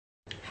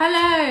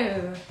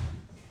Hello.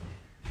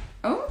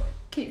 Oh,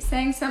 keep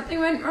saying something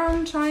went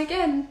wrong. Try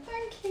again.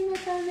 Thank you, my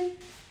darling.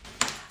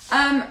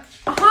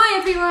 Hi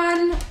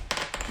everyone.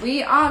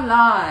 We are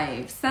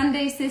live.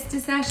 Sunday Sister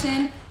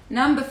Session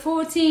number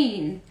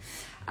 14.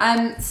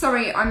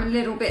 Sorry, I'm a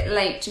little bit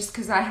late just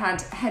because I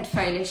had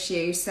headphone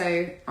issue,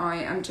 so I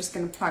am just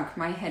going to plug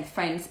my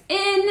headphones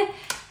in.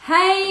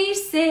 Hey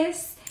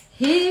sis,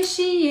 here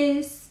she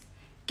is.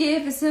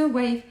 Give us a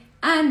wave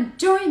and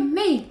join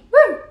me.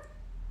 Woo!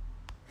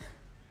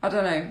 I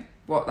don't know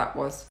what that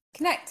was.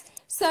 Connect.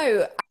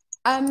 So,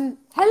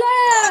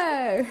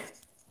 hello.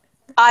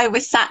 I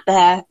was sat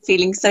there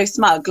feeling so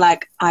smug,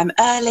 like I'm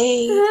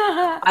early,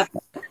 I've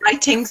got the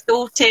writing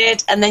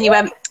sorted, and then you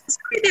went,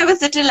 sorry, there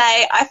was a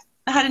delay. I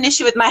had an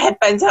issue with my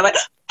headphones. I went,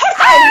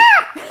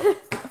 headphones!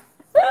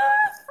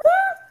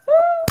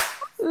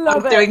 I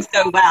was doing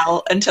so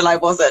well until I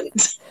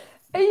wasn't.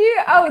 Are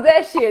you? Oh,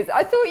 there she is.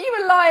 I thought you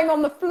were lying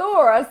on the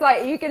floor. I was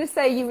like, are you going to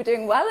say you were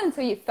doing well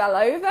until you fell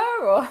over?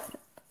 Or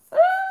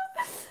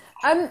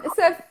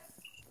so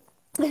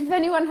if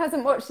anyone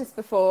hasn't watched this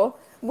before,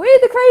 we're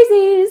the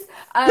crazies.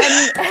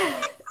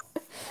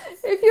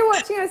 If you're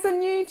watching us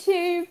on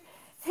YouTube,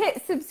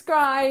 hit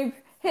subscribe,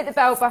 hit the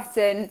bell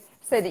button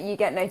so that you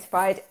get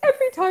notified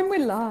every time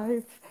we're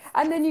live.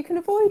 And then you can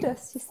avoid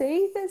us, you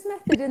see? There's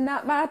method in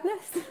that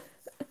madness.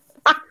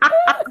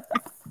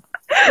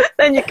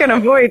 Then you can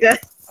avoid it.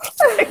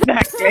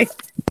 Exactly.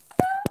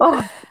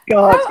 Oh,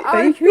 God. How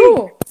are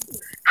you?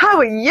 How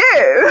are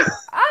you?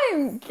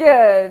 I'm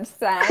good,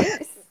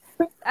 thanks.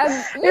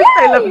 It's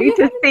so lovely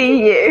to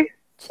see you.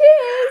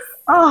 Cheers.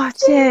 Oh,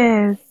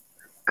 cheers.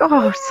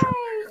 God.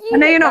 I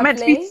know you're not meant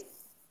to be...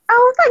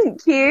 Oh,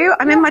 thank you.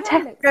 I'm in my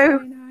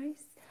Tesco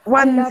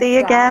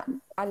onesie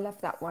again. I love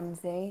that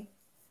onesie.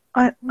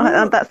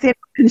 That's the... I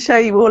can show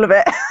you all of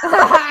it.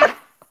 I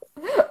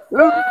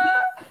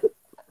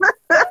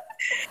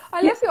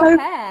love your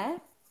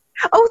hair.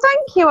 Oh,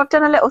 thank you. I've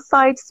done a little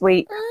side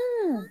sweep.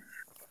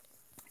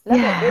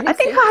 Yeah, really, I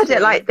think I had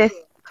it like this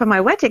for my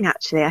wedding,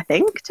 actually, I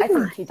think. I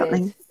think you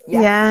did.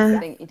 Yeah. I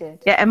think you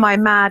did. Yeah, in my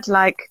mad,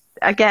 like,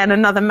 again,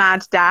 another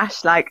mad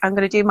dash, like, I'm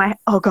going to do my...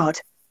 Oh, God.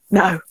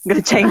 No, I'm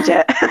going to change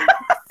it.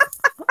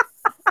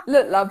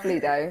 Looked lovely,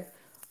 though.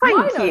 Thank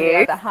Mine, you. on the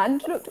other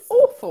hand, looked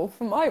awful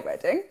for my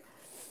wedding.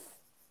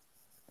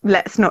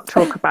 Let's not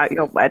talk about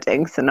your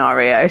wedding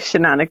scenario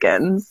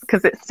shenanigans,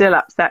 because it still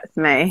upsets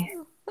me.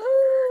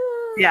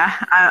 Yeah,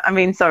 I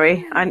mean,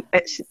 sorry.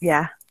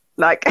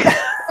 Like...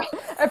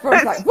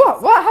 Everyone's like,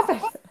 what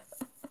happened?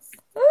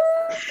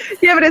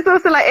 Yeah, but it's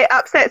also like, it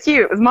upsets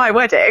you. It was my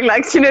wedding.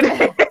 Like, you know what I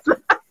mean?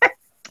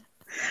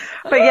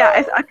 But yeah,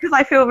 it's because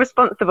I feel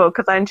responsible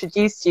because I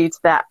introduced you to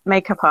that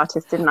makeup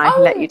artist, didn't I?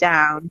 Who let you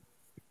down.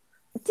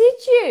 Did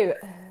you?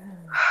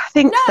 I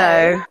think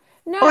so.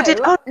 No, or did,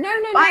 no.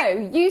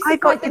 I You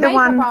supplied the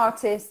makeup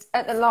artist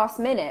at the last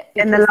minute.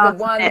 In the last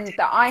the one minute.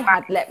 that I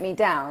had let me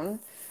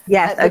down.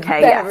 Yes, at okay,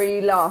 the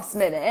very last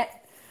minute.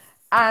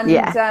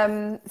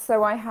 And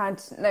so I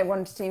had no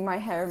one to do my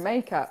hair and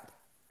makeup.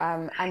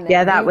 And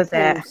then that was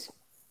it.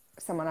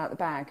 Someone out the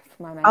bag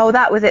for my makeup. Oh,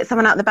 that was it.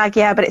 Someone out the bag,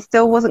 yeah, but it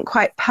still wasn't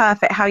quite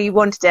perfect how you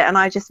wanted it, and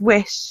I just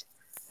wish.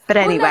 But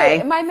anyway. Well,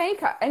 no, my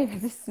makeup, anyway,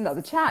 this is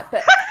another chat,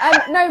 but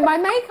no, my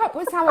makeup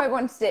was how I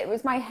wanted it. It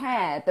was my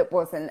hair that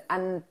wasn't,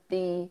 and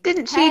the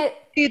Didn't she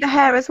do the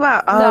hair as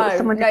well? Oh,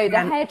 no, the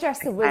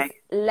hairdresser was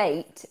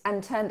late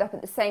and turned up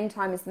at the same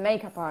time as the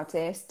makeup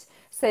artist,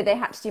 so they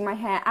had to do my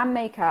hair and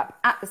makeup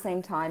at the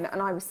same time,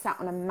 and I was sat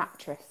on a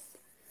mattress.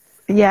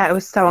 Yeah, it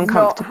was so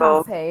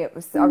uncomfortable. Not happy. I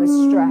was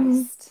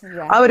stressed.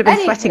 Yeah. I would have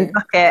been sweating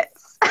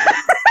buckets.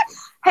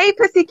 Hey,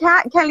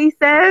 pussycat, Kelly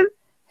says.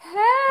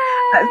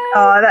 Hey.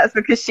 That's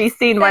because she's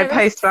seen my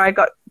post where I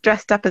got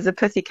dressed up as a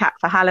pussycat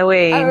for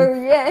Halloween. Oh,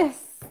 yes.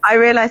 I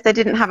realised I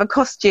didn't have a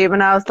costume,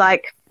 and I was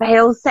like,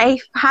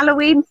 fail-safe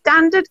Halloween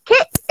standard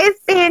kit is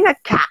being a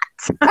cat.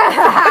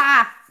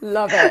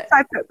 Love it. So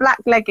I put black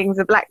leggings,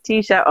 a black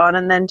T-shirt on,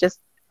 and then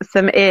just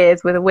some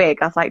ears with a wig.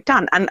 I was like,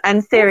 done.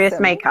 And serious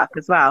makeup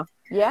as well.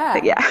 Yeah.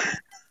 But yeah.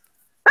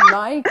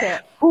 Like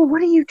it. Oh,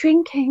 what are you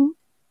drinking?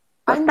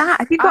 What's that?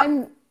 Have you got...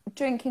 I'm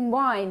drinking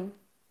wine.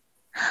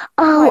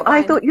 Oh,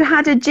 I thought you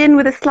had a gin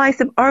with a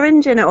slice of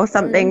orange in it or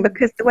something,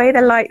 because the way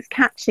the light's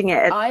catching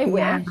it. I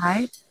wish. Yeah,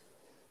 right?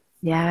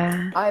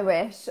 Yeah. I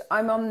wish.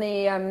 I'm on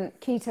the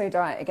keto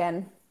diet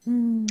again.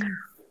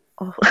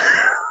 Oh.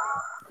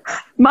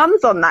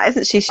 Mum's on that,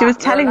 isn't she? She was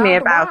telling me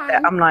about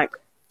it. I'm like,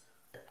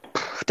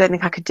 don't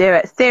think I could do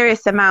it.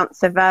 Serious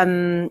amounts of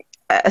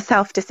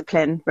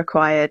self-discipline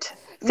required.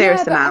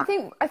 Serious amount.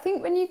 I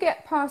think when you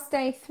get past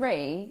day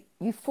 3,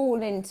 you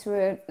fall into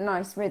a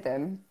nice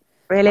rhythm.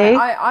 Really?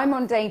 I'm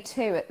on day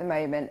 2 at the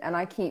moment, and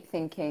I keep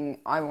thinking,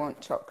 I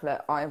want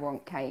chocolate, I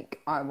want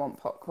cake, I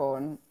want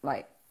popcorn,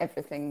 like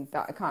everything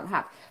that I can't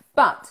have.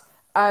 But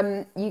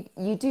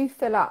you do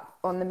fill up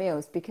on the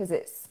meals because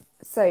it's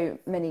so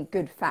many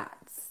good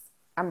fats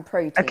and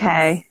proteins.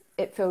 Okay.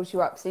 It fills you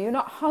up, so you're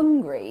not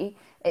hungry.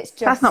 It's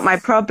just... That's not my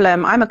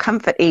problem. I'm a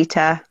comfort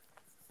eater.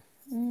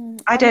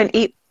 I don't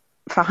eat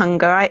for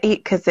hunger. I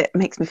eat because it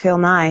makes me feel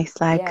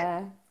nice. Like,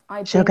 yeah.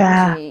 Sugar.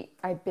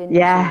 I binge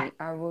Yeah. eat.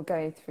 I will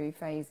go through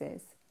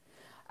phases.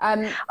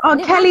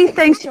 Kelly's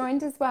saying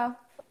joined as well.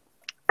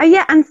 Oh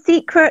yeah, and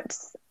Secret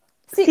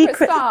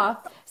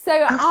Spa.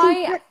 So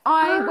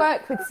I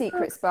work with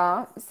Secret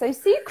Spa. So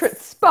Secret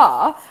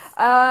Spa,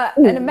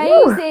 an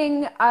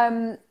amazing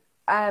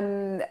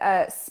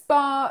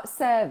spa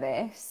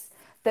service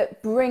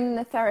that bring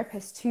the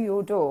therapist to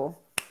your door.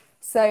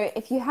 So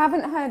if you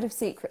haven't heard of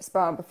Secret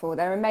Spa before,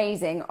 they're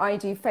amazing. I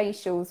do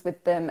facials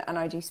with them and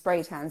I do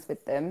spray tans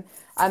with them.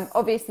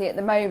 Obviously, at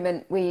the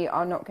moment, we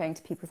are not going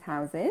to people's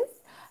houses.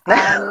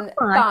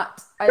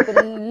 But I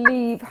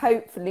believe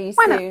hopefully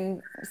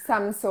soon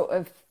some sort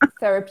of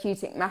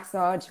therapeutic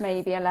massage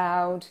may be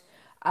allowed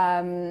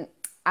and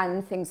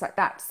things like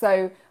that.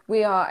 So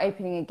we are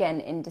opening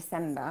again in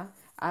December.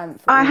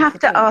 I have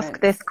to ask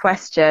this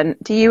question.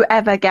 Do you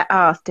ever get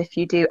asked if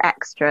you do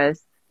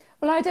extras?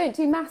 Well, I don't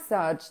do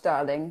massage,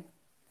 darling.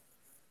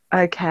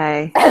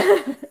 Okay.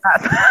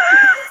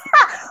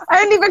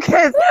 Only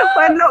because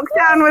when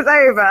lockdown was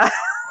over,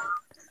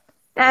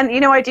 and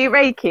I do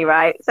Reiki,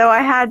 right? So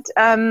I had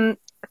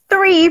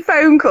 3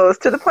 phone calls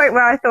to the point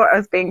where I thought I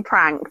was being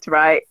pranked,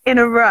 right? In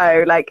a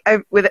row, like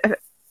with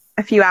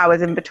a few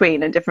hours in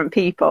between and different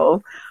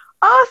people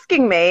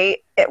asking me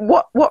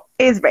what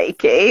is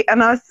Reiki,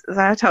 and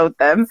I told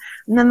them,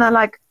 and then they're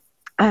like,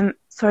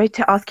 sorry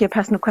to ask you a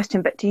personal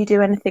question, but do you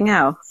do anything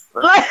else?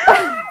 Like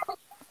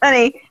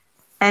any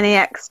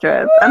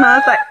extras? And I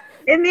was like,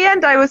 in the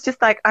end, I was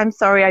just like, I'm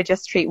sorry, I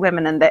just treat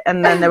women, and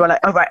then they were like,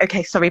 oh right,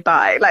 okay, sorry,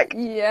 bye. Like,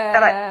 yeah,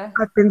 like,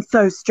 I've been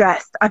so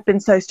stressed. I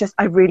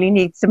really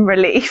need some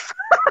relief.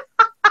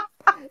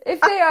 If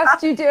they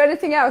asked you to do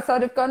anything else,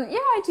 I'd have gone, yeah,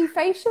 I do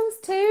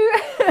facials too.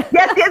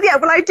 Yes.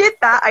 Well, I did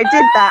that.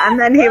 And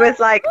then he was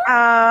like,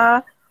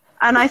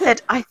 and I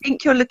said, I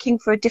think you're looking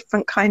for a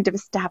different kind of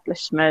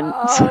establishment.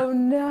 Oh,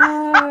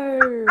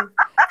 no.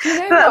 Do you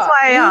know So that's why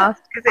I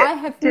asked. I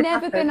have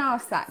never been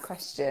asked that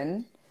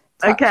question.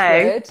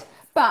 Okay. Wood,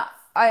 but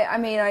I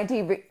mean, I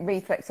do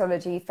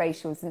reflexology,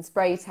 facials and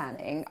spray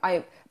tanning.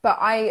 But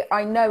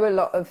I know a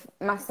lot of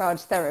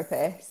massage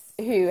therapists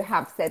who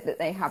have said that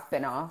they have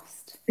been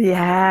asked.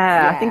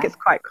 Yeah. I think it's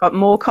quite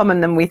more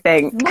common than we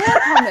think. More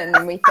common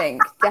than we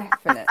think,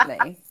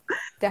 definitely.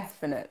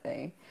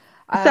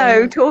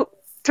 So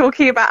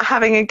talking about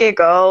having a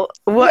giggle,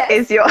 what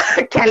is your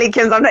Kelly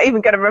Kims? I'm not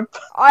even going to repeat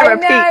what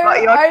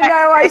you're I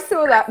know, I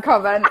saw that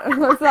comment. I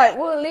was like,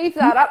 we'll leave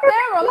that up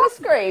there on the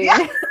screen.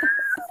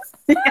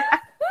 Yeah.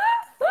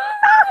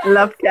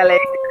 Love Kelly.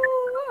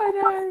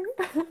 Oh,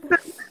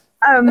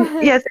 I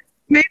know. Yes.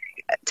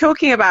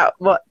 Talking about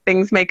what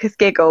things make us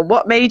giggle,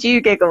 what made you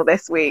giggle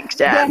this week,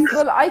 Jen? Yes,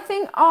 well, I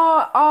think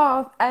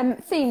our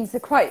themes are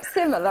quite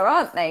similar,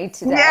 aren't they,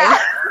 today? Yeah.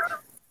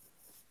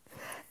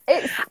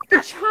 It's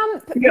the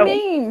Trump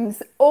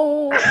memes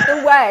all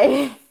the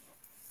way.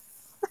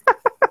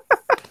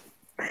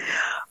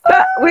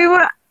 But we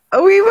were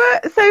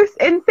so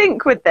in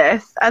sync with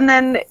this, and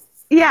then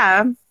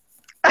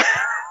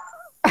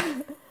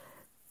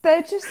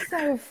they're just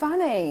so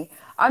funny.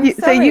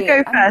 So you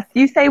go first.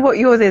 You say what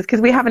yours is,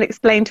 because we haven't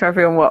explained to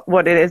everyone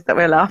what it is that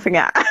we're laughing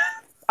at.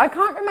 I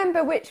can't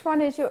remember which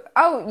one is your.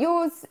 Oh,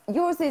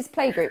 yours is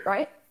playgroup,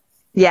 right?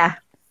 Yeah.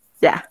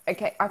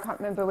 Okay, I can't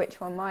remember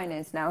which one mine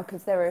is now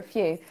because there are a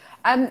few.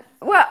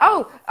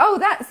 Well,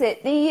 that's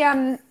it.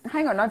 The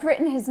hang on, I've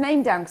written his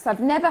name down because I've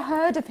never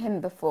heard of him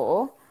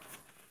before.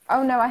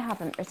 Oh no, I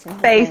haven't written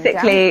his name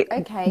down.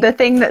 Okay. The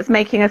thing that's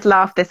making us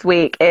laugh this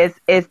week is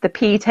the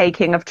pee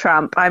taking of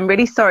Trump. I'm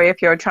really sorry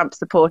if you're a Trump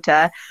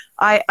supporter.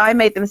 I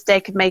made the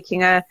mistake of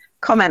making a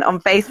comment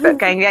on Facebook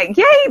going, yay,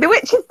 the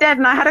witch is dead,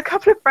 and I had a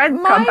couple of friends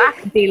come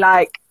back and be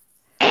like,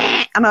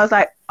 and I was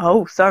like,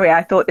 oh, sorry,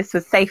 I thought this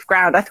was safe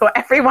ground. I thought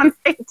everyone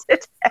hated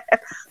it.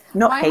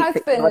 My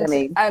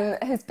husband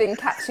has been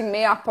catching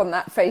me up on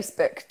that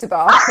Facebook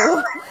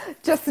debacle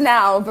just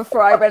now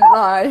before I went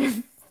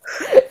live.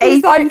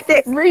 He's like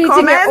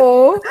reading it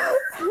all.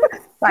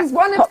 Because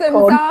one of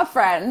them's our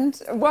friend.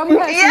 One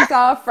person's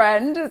our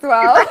friend as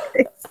well.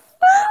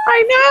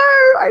 I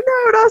know. And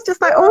I was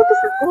just like, oh, this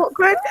is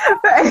awkward.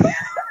 But,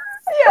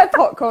 yeah,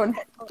 popcorn.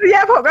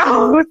 Yeah, popcorn.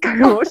 Oh, what's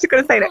going on? What's she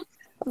going to say next?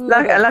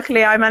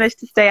 Luckily, I managed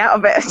to stay out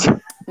of it.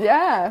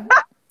 Yeah.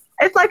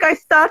 It's like I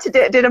started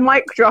it, did a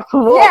mic drop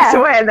and walked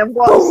away, and then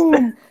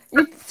boom.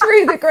 You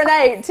threw the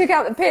grenade, took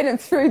out the pin and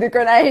threw the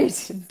grenade.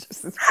 And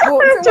just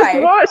walked away.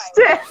 Just watched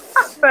it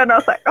happen. I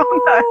was like,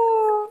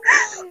 oh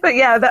no. But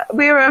yeah,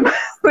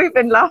 we've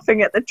been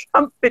laughing at the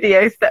Trump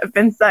videos that have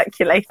been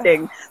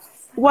circulating.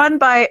 One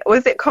by,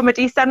 was it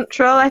Comedy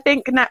Central, I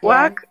think,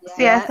 network?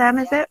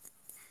 CSM, is it?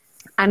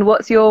 And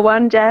what's your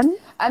one, Jen?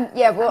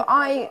 Well,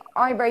 I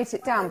wrote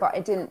it down, but I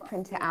didn't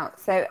print it out.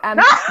 So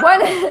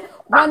one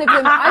of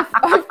them, I've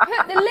put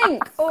the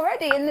link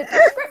already in the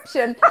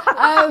description.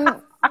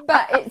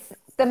 But it's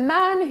the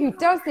man who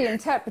does the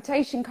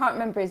interpretation, can't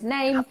remember his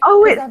name.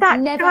 Oh, it's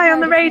that guy on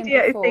the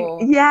radio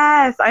thing.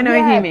 Yes, I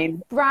know who you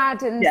mean.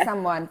 Brad and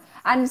someone.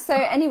 And so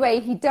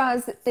anyway, he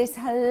does this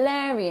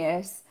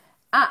hilarious,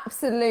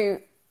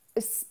 absolute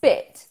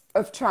spit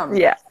of Trump.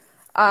 Yeah.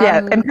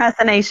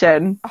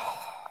 Impersonation.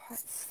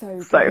 It's so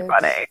good. So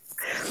funny.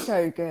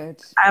 So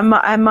good. And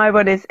my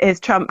one is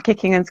Trump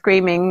kicking and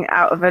screaming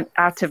out of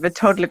a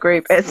toddler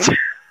group.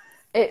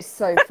 It's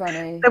so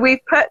funny. So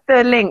we've put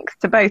the links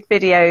to both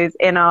videos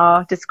in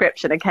our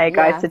description, okay,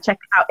 guys? So check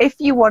it out if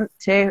you want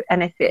to,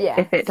 and if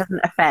it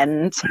doesn't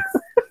offend.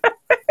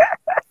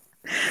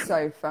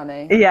 So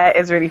funny. Yeah, it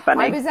is really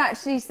funny. I was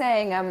actually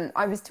saying,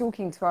 I was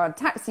talking to our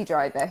taxi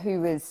driver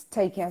who was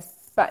taking us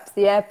back to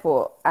the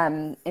airport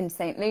in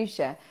St.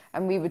 Lucia,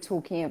 and we were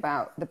talking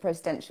about the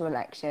presidential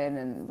election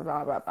and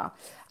blah, blah, blah.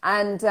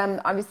 And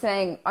I was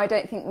saying, I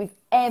don't think we've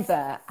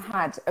ever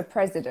had a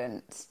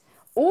president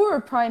or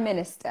a prime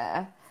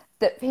minister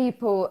that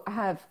people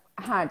have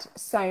had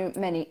so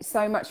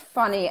much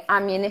funny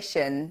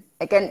ammunition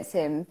against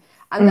him,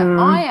 and that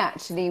I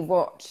actually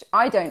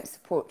I don't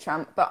support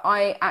Trump, but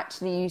I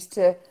actually used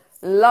to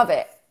love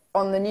it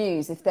on the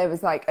news if there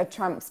was like a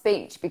Trump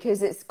speech,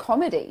 because it's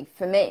comedy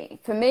for me.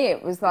 For me,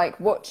 it was like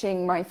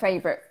watching my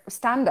favourite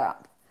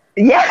stand-up.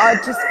 Yeah. I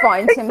just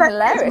find him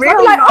hilarious. I'd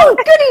be like, oh,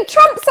 goody,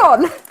 Trump's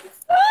on.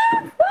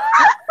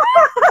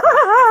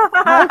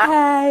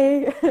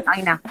 Okay.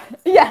 China.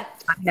 Yeah.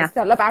 China. It's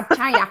all about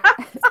China.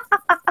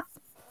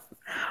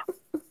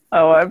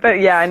 Oh, but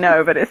yeah, I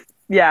know, but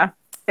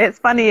it's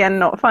funny and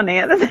not funny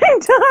at the same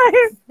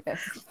time.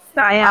 Yes.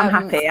 So I am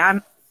happy.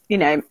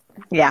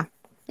 Yeah.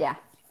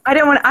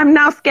 I'm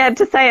now scared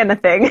to say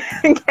anything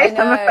in case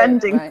I'm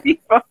offending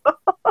people.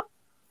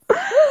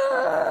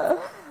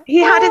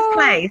 He had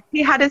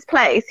his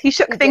place. He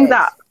shook things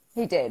up.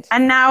 He did.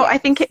 And now I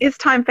think it is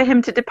time for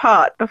him to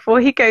depart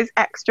before he goes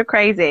extra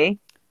crazy.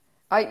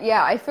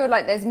 I feel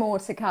like there's more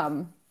to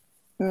come.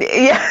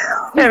 Yeah.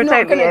 He's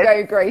not going to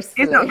go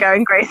gracefully. He's not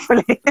going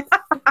gracefully.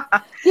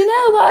 You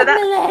know what,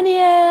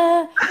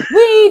 Melania?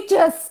 We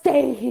just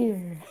stay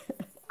here.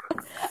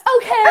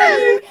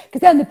 Okay,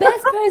 because I'm the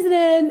best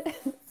president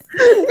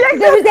there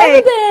has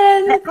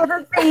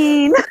ever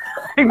been.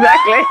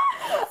 Exactly.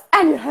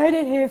 And you heard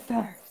it here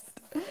first.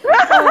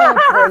 Oh,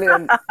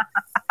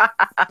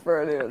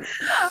 brilliant.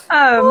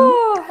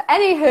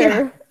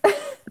 Anywho.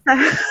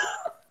 Yeah.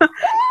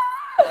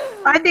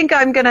 I think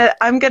I'm gonna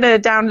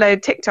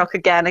download TikTok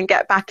again and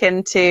get back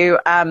into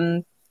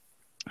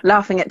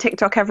laughing at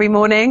TikTok every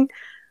morning,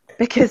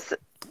 because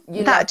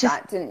you loved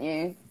that, didn't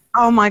you?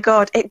 Oh my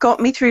God, it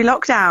got me through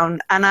lockdown,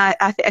 and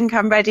I think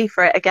I'm ready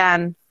for it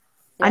again.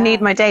 Yeah. I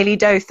need my daily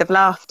dose of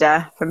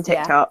laughter from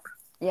TikTok.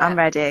 Yeah. I'm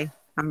ready.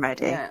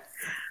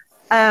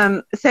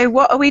 Yeah. So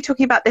what are we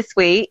talking about this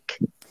week?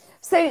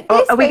 So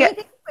this week,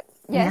 yes.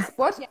 Yeah.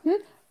 What?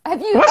 Have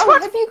you?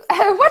 What? Have you?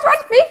 Have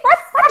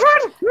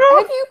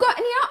you got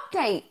any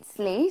updates,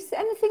 Lise?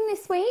 Anything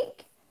this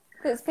week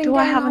that's been going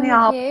on? Do I have any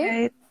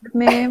updates with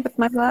me with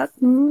my work?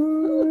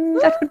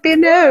 That would be a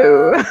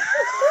no.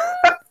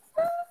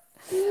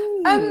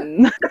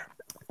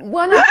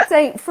 One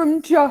update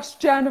from Just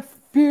Jennifer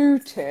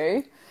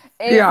Beauty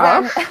is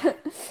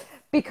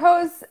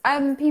because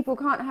people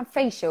can't have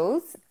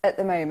facials at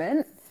the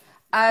moment.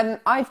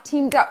 I've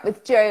teamed up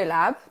with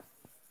JoLab.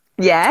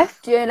 Yes.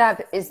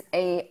 JoLab is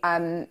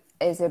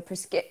a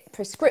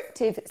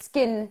prescriptive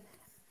skin.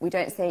 We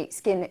don't say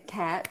skin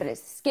care, but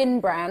it's a skin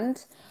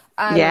brand.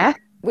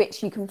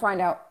 Which you can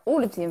find out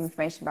all of the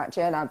information about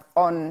JoLab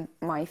on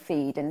my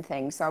feed and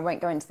things. So I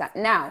won't go into that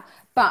now.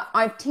 But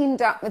I've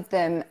teamed up with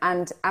them,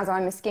 and as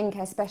I'm a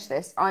skincare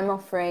specialist, I'm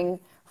offering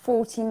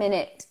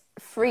 40-minute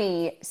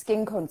free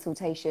skin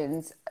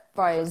consultations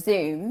via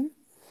Zoom.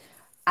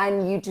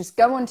 And you just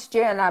go onto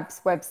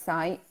JoLab's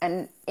website,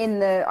 and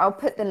I'll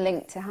put the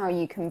link to how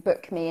you can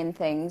book me and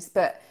things.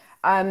 But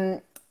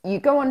you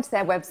go onto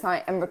their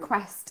website and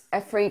request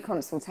a free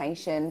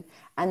consultation,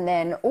 and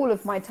then all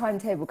of my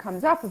timetable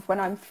comes up of when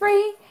I'm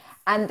free,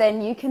 and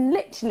then you can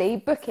literally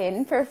book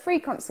in for a free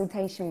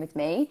consultation with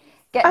me.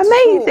 Get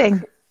amazing to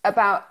talk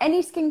about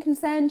any skin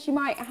concerns you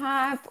might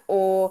have,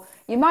 or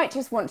you might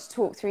just want to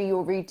talk through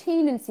your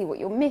routine and see what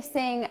you're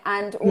missing,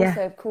 and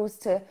also, of course,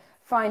 to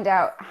find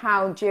out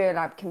how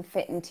JoLab can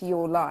fit into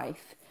your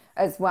life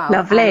as well.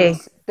 Lovely. And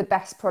the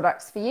best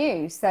products for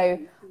you. So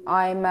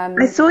I'm...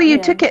 I saw you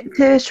took it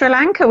to Sri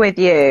Lanka with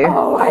you.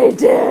 Oh, I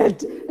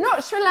did.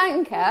 Not Sri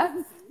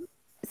Lanka.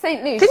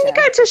 St. Lucia. Didn't you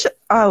go to...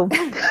 Oh.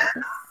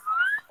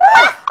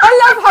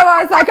 I love how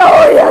I was like,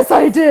 oh, yes,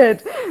 I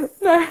did.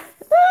 No.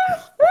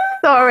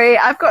 Sorry,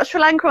 I've got Sri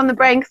Lanka on the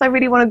brain because I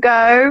really want to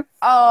go.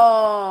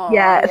 Oh.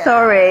 Yeah,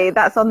 sorry,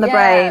 that's on the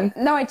brain.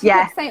 No, I took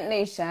it to St.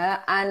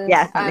 Lucia, and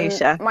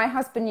Lucia. My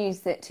husband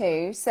used it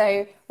too.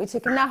 So we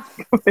took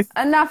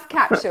enough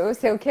capsules.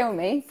 He'll kill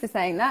me for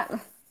saying that.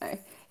 No,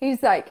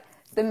 he's like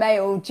the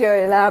male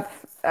JoLab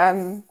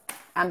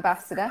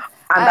ambassador.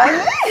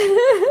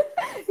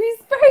 He's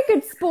a very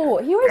good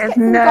sport. He always gets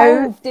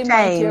involved in my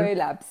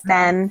JoLab stuff.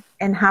 Then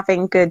in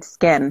having good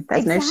skin,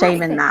 there's no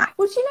shame in that.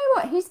 Well, do you know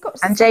what? He's got.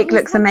 And Jake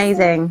looks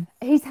amazing.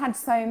 He's had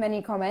so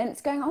many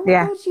comments going, "Oh my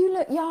God, you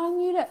look young.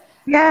 You look,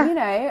 you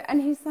know."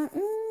 And he's like,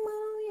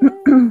 "Well,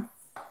 yeah."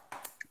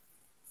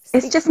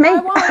 It's just me.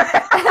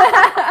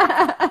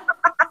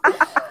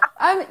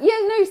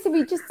 Yeah, no, so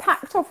we just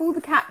packed off all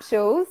the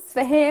capsules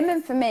for him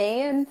and for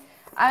me,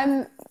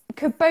 and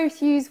could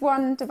both use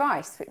one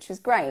device, which was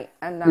great.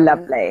 And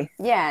Lovely.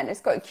 Yeah, and it's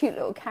got a cute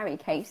little carry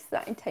case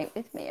that I take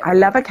with me. I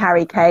love a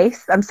carry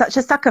case. I'm such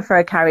a sucker for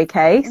a carry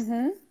case.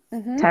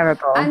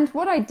 Terrible. And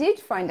what I did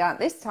find out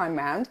this time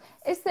round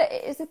is that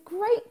it is a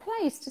great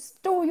place to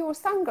store your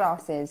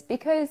sunglasses,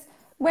 because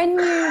when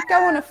you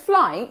go on a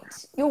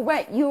flight,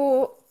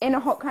 you're in a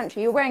hot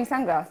country, you're wearing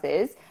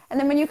sunglasses, and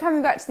then when you're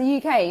coming back to the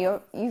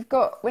UK,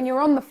 when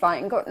you're on the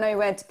flight and got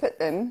nowhere to put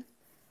them,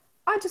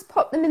 I just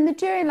popped them in the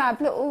Jury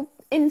Lab little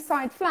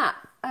inside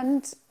flap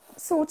and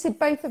sorted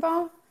both of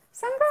our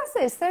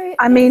sunglasses. So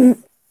I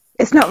mean,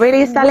 it's not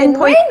really a selling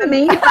point for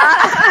me, but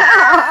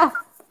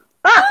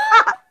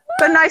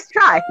nice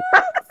try.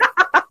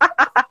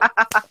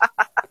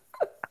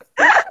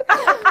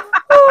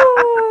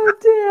 Oh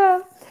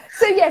dear.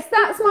 So yes,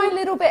 that's my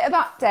little bit of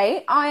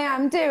update. I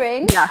am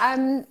doing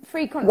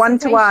free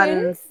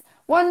consultations,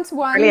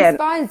 one-to-ones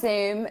via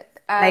Zoom.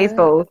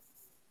 Amazeballs.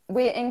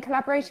 We're in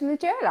collaboration with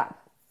Jury Lab.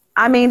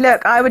 I mean,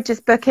 look, I would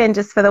just book in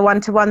just for the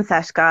one-to-one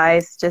sesh,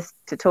 guys, just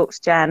to talk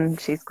to Jen.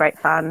 She's great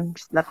fun.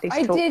 She's lovely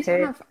to talk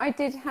to. I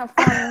did have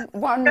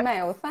one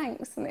male.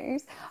 Thanks,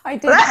 Luz. I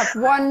did have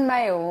one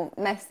male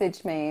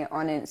message me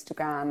on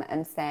Instagram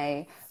and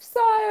say, so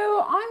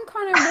I'm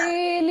kind of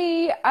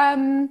really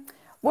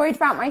worried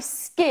about my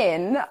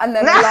skin, and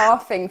then a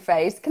laughing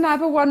face. Can I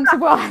have a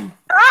one-to-one?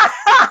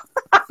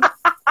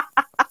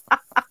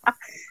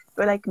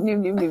 We're like, no.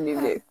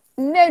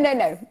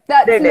 No.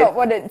 That's not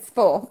what it's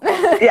for.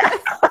 Yeah.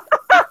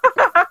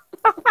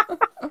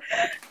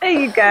 There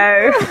you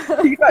go.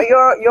 You got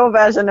your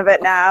version of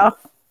it now.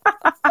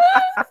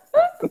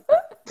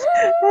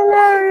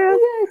 Hilarious.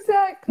 Yeah,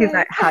 exactly. He's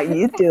like, how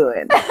you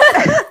doing?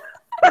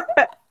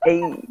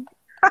 Hey.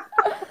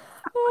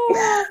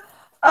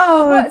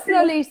 Oh, what's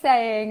Lolly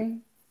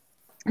saying?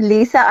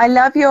 Lisa, I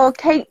love your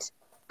cake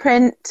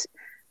print.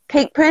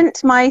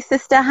 My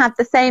sister had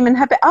the same in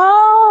her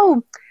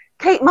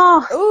Kate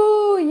Moss.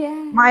 Oh, yeah.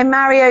 My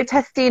Mario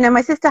Testino.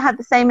 My sister had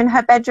the same in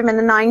her bedroom in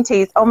the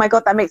 90s. Oh, my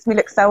God, that makes me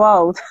look so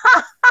old.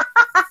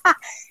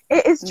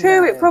 It is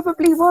true. No. It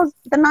probably was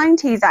the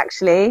 90s,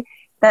 actually,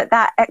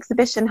 that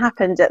exhibition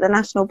happened at the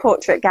National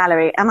Portrait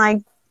Gallery, and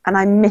I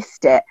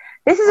missed it.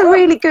 This is a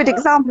really good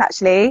example,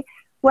 actually,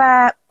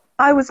 where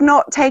I was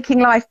not taking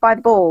life by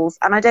the balls,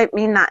 and I don't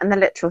mean that in the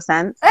literal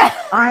sense.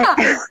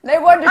 No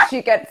wonder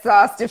she gets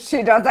asked if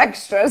she does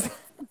extras.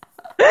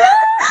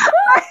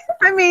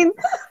 I mean,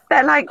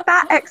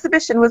 that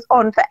exhibition was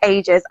on for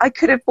ages. I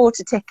could have bought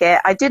a ticket.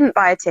 I didn't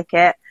buy a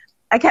ticket.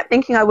 I kept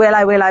thinking, I will.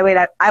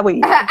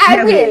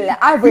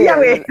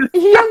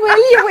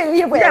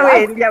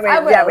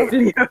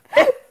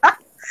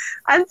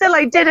 Until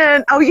I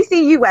didn't. Oh, you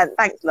see, you went.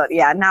 Thanks a lot.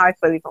 Yeah, now I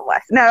feel even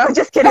worse. No, I'm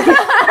just kidding.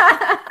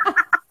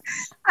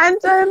 And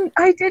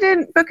I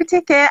didn't book a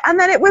ticket, and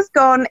then it was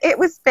gone. It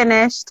was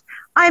finished.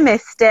 I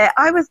missed it.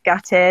 I was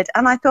gutted,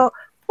 and I thought,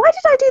 why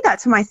did I do that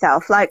to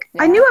myself? I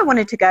knew I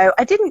wanted to go.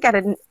 I didn't get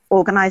it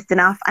organised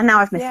enough, and now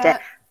I've missed it.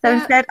 So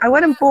instead, I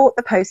went and bought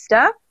the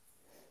poster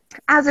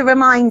as a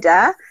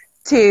reminder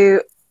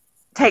to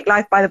take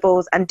life by the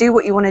balls and do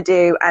what you want to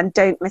do, and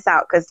don't miss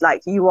out, because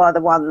you are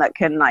the one that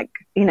can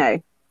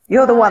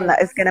you're the one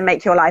that is going to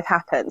make your life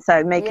happen.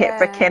 So make it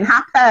freaking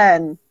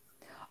happen.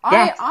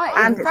 I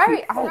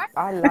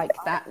like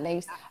that,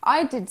 Lise.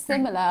 I did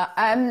similar.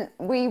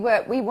 We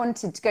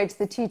wanted to go to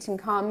the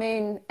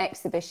Tutankhamun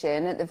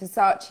exhibition at the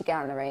Versace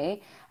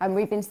Gallery, and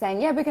we've been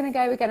saying, we're going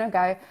to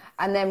go,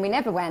 and then we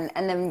never went,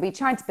 and then we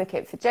tried to book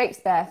it for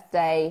Jake's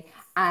birthday,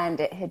 and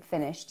it had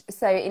finished.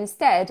 So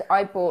instead,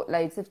 I bought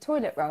loads of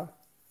toilet roll.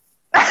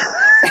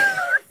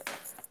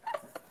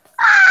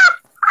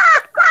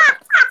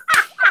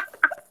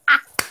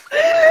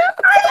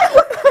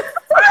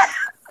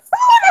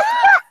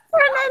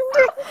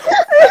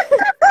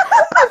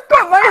 I've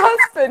got my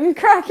husband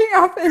cracking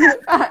up in the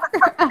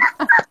background.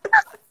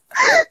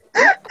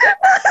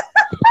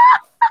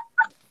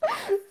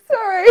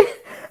 Sorry,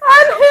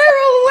 I'm here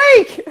all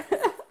week.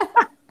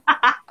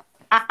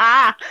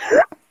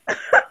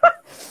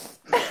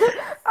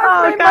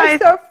 I've made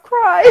myself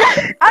cry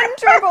and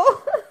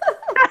dribble.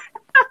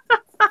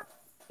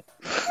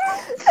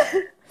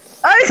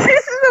 Oh, this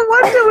is a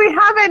wonder we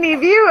have any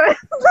viewers.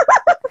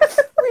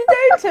 We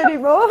don't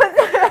anymore.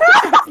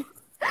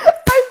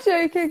 I'm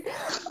joking.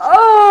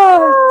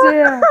 Oh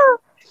dear.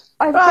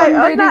 I've right,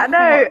 on really that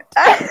note.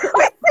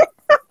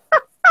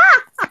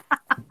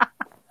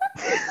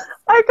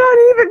 I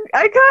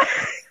can't.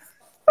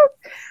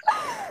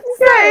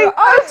 So,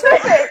 our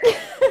topic.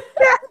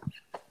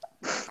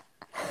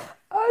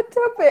 Our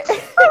topic. I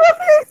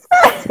wasn't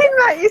expecting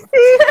that, you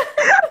see.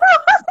 I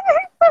wasn't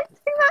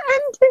expecting that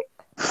ending.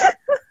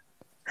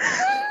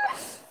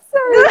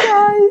 Sorry,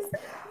 guys.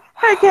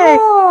 Okay.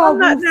 On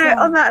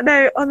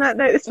that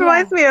note, this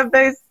reminds me of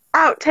those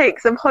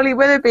outtakes of Holly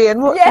Willoughby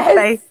and what's his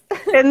face.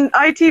 in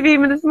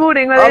ITV this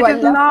morning where they're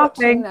just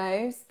laughing.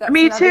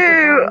 Me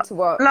too.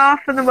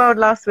 Laugh and the world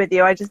laughs with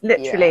you. I just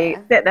literally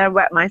sit there and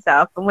wet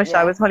myself and wish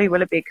I was Holly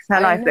Willoughby because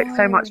her life looks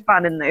so much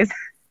fun in those.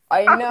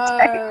 I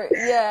know,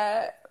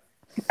 yeah.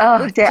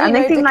 Oh dear, and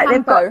they seem like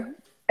they've got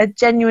a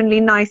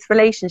genuinely nice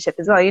relationship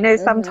as well. You know,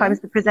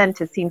 sometimes the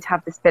presenters seem to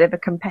have this bit of a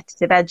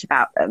competitive edge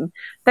about them.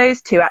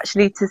 Those two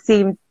actually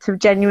seem to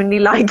genuinely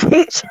like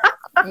each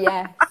other.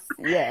 Yes,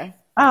 yeah.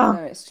 Oh, no,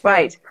 it's true.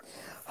 Right.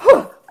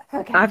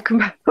 Okay. I've come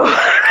back.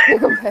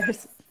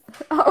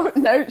 Oh,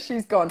 no,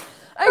 she's gone.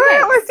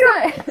 Okay,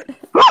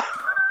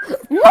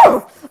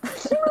 so...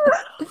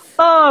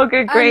 Oh,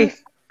 good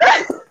grief.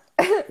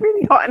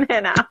 Really hot in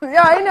here now.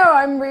 Yeah, I know.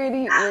 I'm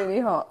really,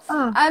 really hot.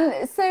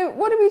 So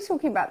what are we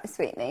talking about this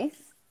week,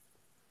 niece?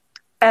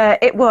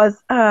 It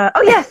was...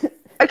 oh, yes.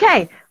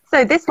 Okay.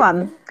 So this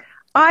one.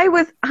 I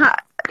was...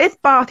 this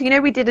bath, you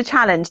know, we did a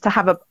challenge to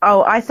have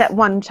I set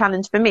one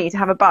challenge for me to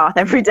have a bath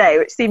every day,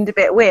 which seemed a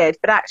bit weird,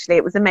 but actually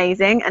it was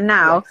amazing. And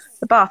now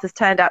the bath has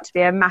turned out to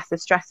be a massive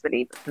stress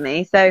reliever for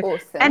me. So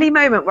any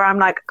moment where I'm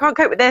like, I can't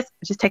cope with this,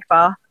 just take a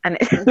bath, and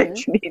it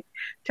literally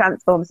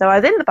transforms. So I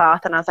was in the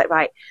bath and I was like,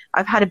 right,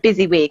 I've had a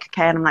busy week,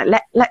 okay, and I'm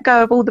like, let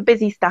go of all the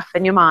busy stuff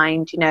in your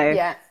mind, you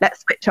know,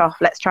 let's switch off,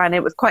 let's try. And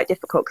it was quite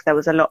difficult because there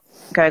was a lot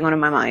going on in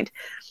my mind.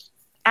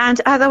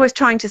 And as I was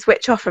trying to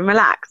switch off and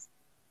relax,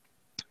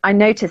 I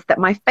noticed that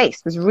my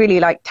face was really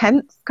like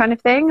tense kind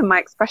of thing, and my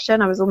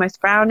expression, I was almost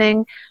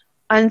frowning.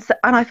 And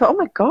I thought, oh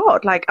my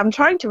God, like I'm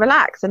trying to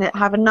relax and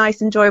have a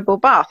nice, enjoyable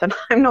bath, and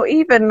I'm not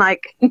even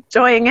like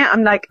enjoying it.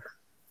 I'm like,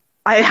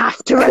 I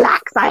have to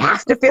relax. I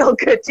have to feel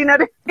good. Do you know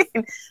what I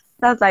mean?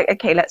 So I was like,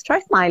 okay, let's try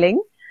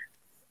smiling.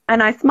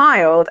 And I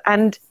smiled,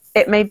 and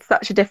it made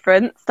such a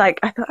difference. Like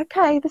I thought,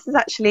 okay, this is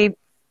actually...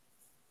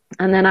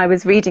 And then I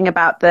was reading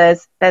about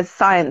there's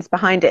science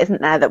behind it,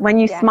 isn't there? That when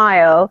you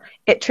smile,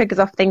 it triggers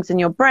off things in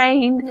your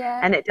brain,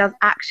 and it does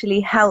actually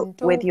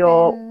help with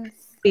your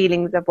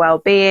feelings of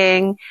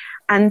well-being.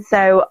 And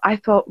so I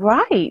thought,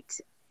 right,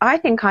 I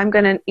think I'm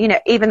going to, you know,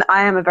 even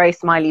I am a very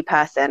smiley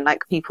person,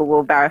 like people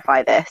will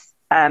verify this.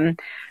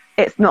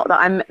 It's not that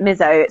I'm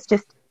Mizzo. It's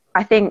just,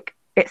 I think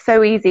it's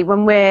so easy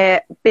when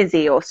we're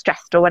busy or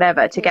stressed or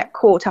whatever to get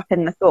caught up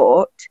in the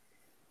thought.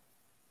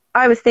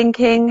 I was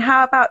thinking,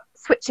 how about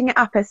switching it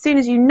up as soon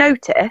as you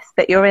notice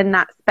that you're in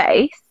that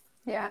space?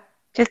 Yeah.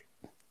 Just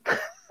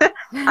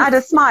add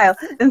a smile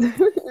and see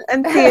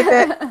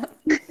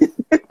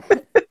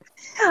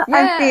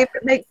if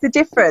it makes a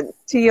difference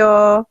to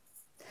your...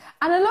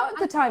 And a lot of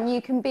the time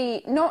you can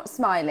be not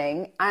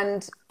smiling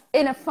and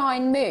in a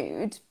fine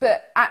mood,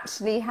 but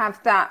actually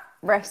have that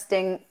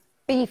resting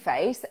bee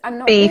face and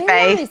not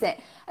realise it.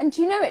 And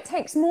do you know, it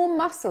takes more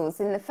muscles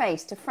in the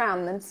face to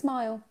frown than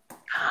smile.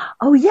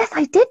 Oh, yes,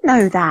 I did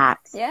know that.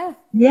 Yeah.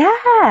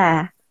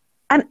 Yeah.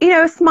 And, you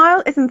know, a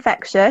smile is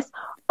infectious.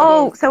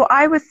 So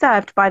I was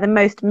served by the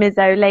most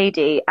Mizzo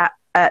lady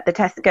at the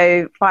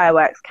Tesco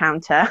fireworks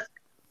counter.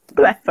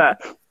 Bless her.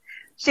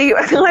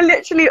 I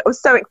literally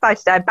was so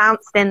excited. I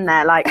bounced in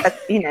there like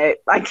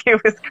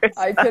it was Christmas.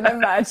 I can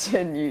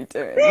imagine you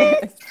doing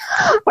this.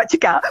 What you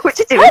got? What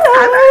you doing?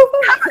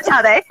 How much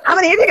are they? How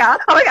many have you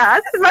got? Oh my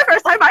God, this is my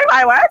first time buying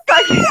fireworks.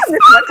 Like, this is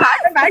my time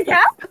in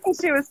Bangkok. And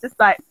she was just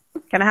like,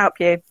 can I help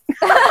you?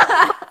 So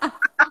I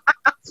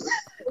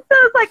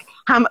was like,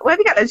 where have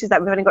you got those? She's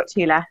like, we've only got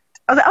 2 left.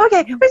 I was like, oh,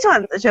 okay, which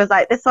ones? And she was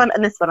like, this one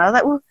and this one. I was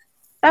like, well,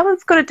 that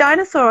one's got a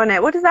dinosaur on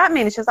it. What does that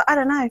mean? And she was like, I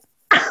don't know. And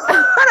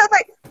I was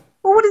like,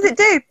 well, what does it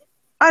do?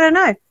 I don't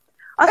know.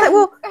 I was like,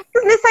 well,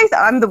 doesn't it say so?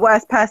 I'm the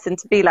worst person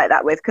to be like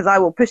that with, because I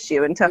will push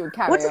you until,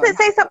 what does it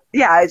say?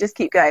 Yeah, I just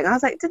keep going. I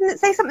was like, didn't it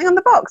say something on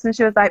the box? And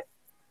she was like,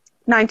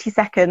 90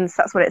 seconds,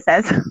 that's what it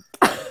says.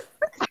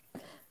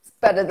 It's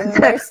better than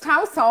most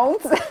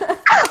households.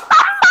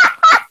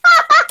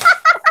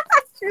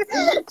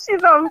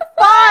 She's on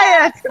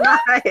fire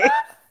tonight.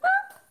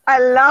 I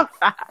love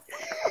that.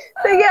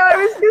 So yeah, I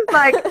was just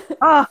like,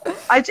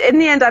 in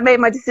the end I made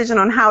my decision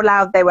on how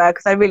loud they were,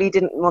 because I really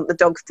didn't want the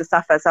dogs to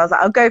suffer. So I was like,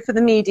 I'll go for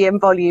the medium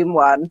volume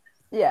one.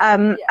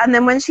 And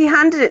then when she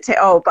handed it to,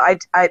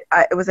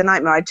 it was a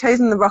nightmare. I'd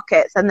chosen the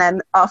rockets, and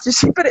then after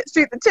she put it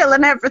through the till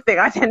and everything,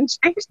 I then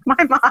changed my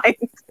mind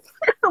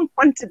and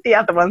wanted the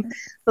other one. So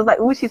I was like,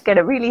 oh, she's going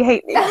to really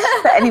hate me.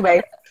 But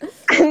anyway,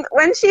 and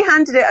when she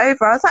handed it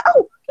over, I was like,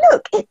 oh,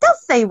 look, it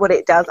does say what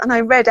it does. And I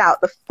read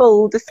out the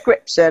full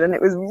description, and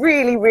it was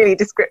really, really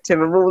descriptive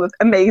of all the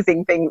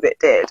amazing things it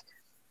did.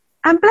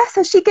 And bless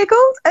her, she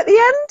giggled at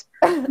the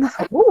end. And I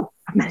thought, oh,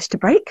 I managed to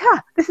break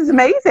her. This is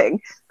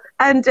amazing.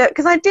 And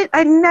because I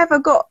never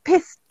got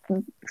pissed,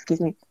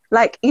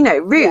 like, you know,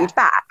 rude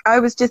back. I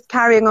was just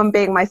carrying on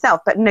being myself,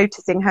 but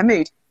noticing her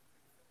mood.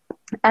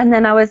 And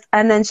then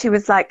she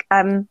was like,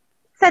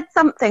 said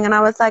something, and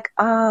I was like,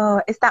 oh,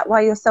 is that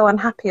why you're so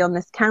unhappy on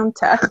this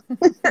counter?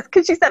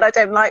 Because she said, I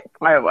don't like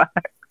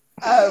fireworks.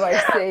 Oh, I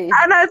see.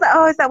 And I was like,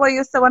 oh, is that why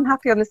you're so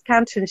unhappy on this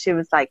counter? And she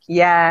was like,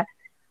 yeah.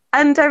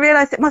 And I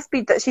realised it must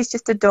be that she's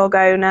just a dog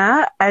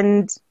owner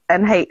and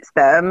hates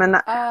them. And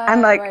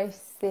like,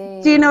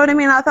 Do you know what I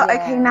mean? I thought,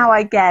 okay, now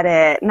I get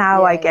it.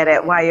 Now I get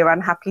it, why you're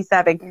unhappy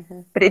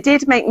serving. But it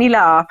did make me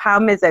laugh how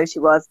Mizzo she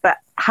was, but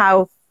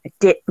how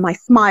my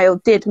smile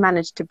did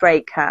manage to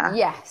break her.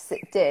 Yes,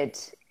 it did.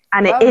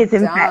 And it is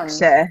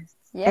infectious.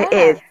 Yeah. It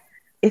is.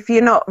 If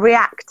you're not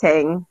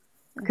reacting,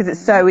 because it's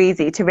so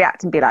easy to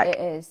react and be like... It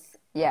is,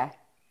 yeah.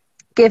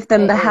 Give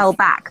them the hell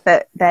back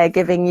that they're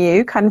giving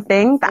you, kind of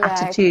thing, the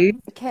attitude.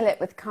 Kill it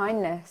with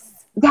kindness.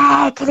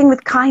 Yeah, killing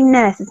with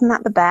kindness. Isn't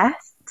that the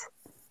best?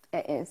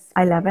 It is.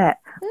 I love it.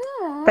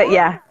 Aww. But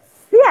yeah,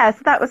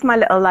 so that was my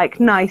little, like,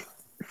 nice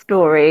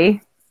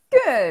story.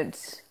 Good.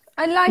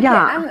 I like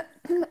it.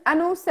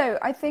 And also,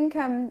 I think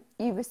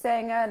you were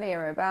saying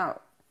earlier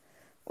about,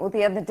 or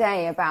the other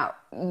day, about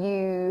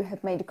you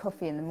had made a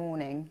coffee in the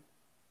morning.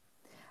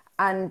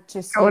 And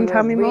just you were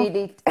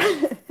really...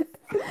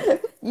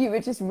 you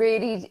were just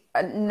really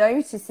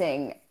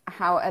noticing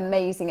how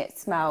amazing it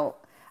smelled,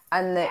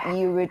 and that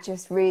you were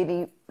just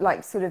really,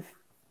 like, sort of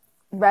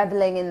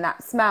reveling in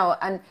that smell.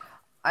 And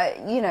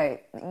you know,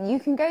 you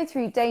can go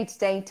through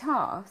day-to-day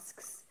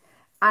tasks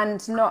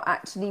and not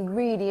actually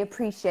really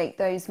appreciate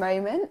those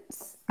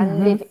moments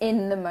and live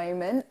in the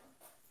moment.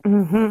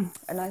 And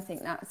I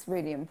think that's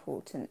really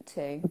important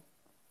too.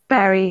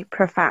 Very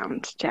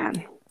profound,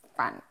 Jen.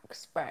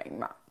 Thanks very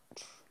much.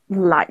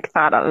 Like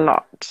that a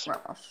lot.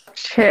 Yes.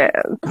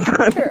 Cheers.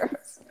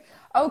 Cheers.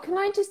 Oh, can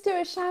I just do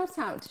a shout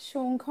out to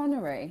Sean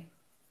Connery?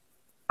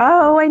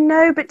 Oh, I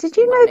know, but did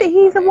you know that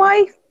he's a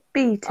wife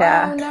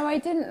beater? Oh, no, I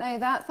didn't know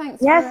that.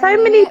 Thanks. Yeah, so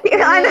many people.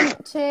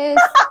 Cheers.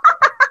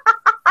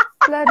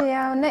 Bloody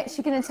hell. Next,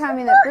 you're going to tell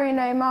me that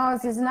Bruno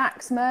Mars is an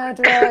axe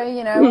murderer,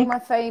 you know, one of my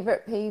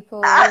favourite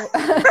people. I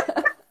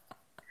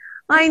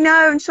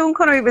know, and Sean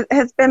Connery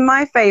has been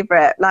my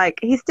favourite. Like,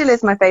 he still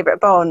is my favourite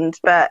Bond,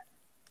 but...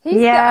 He's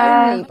the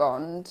only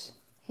Bond.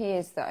 He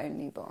is the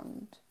only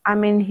Bond. I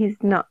mean, he's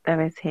not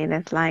there, is he?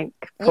 There's like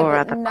four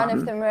other none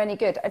Bonds. of them are any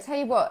good. I tell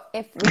you what,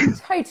 if we're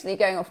totally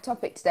going off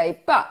topic today,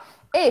 but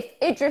if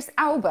Idris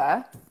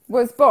Elba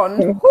was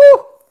Bond,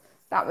 whoo,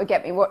 that would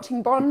get me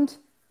watching Bond.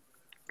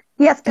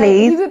 Yes,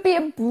 please. He would be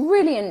a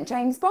brilliant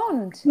James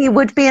Bond. He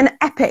would be an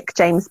epic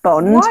James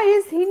Bond. Why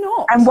is he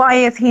not? And why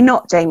is he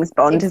not James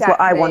Bond is what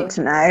I want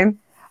to know.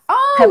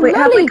 Oh,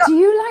 Lolly, do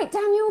you like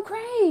Daniel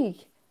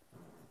Craig?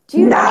 Do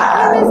you like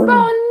him as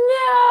Bond?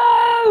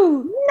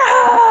 No!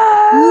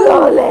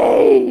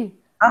 Lolly!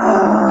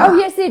 Oh,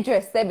 yes,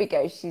 Idris. There we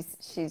go.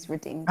 She's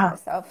redeemed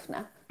herself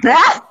now.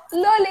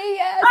 Lolly,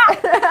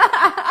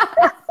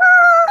 yes!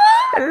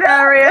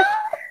 Hilarious.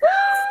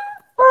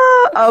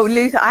 Oh,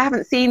 Luther. I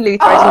haven't seen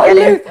Luther. I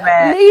didn't get into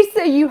it.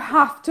 Lisa, you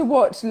have to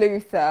watch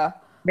Luther.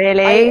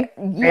 Really?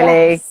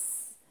 Really?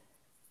 Yes.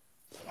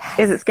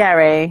 Is it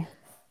scary?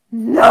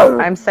 No.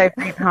 I'm so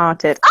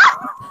faint-hearted.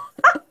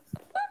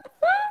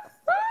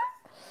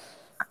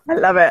 I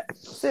love it.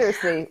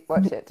 Seriously,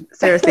 watch it.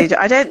 Seriously,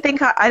 I don't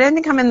think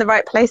I'm in the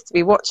right place to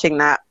be watching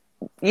that.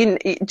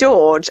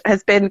 George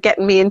has been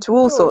getting me into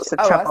all sorts of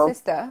trouble.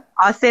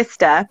 Our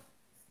sister,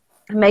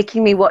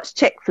 making me watch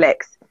chick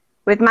flicks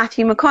with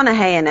Matthew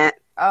McConaughey in it.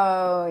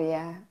 Oh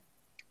yeah.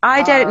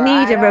 I don't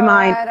need a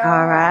reminder.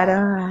 All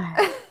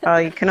right. Oh,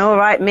 you can all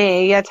right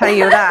me. I tell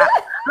you that.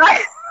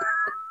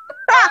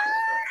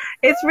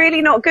 It's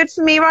really not good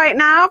for me right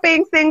now,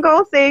 being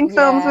single, seeing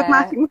films with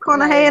Matthew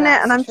McConaughey in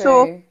it, and I'm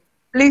sure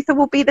Luther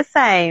will be the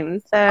same.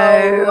 So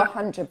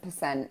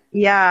 100%.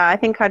 Yeah, I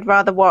think I'd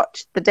rather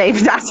watch the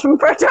David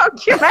Attenborough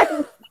documentary.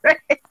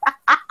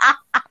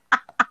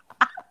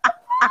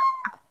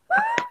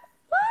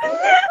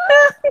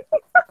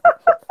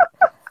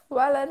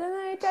 Well, I don't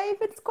know.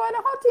 David's quite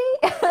a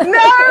hottie. No,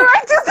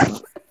 I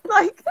just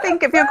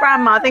think of your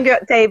grandma. Think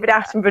of David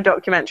Attenborough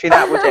documentary.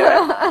 That will do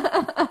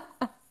it.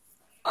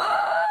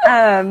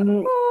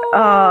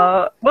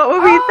 What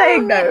were we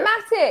saying though?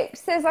 Matic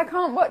says I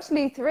can't watch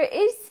Luther. It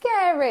is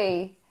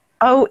scary.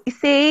 Oh, you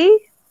see,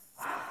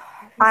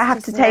 I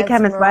have to take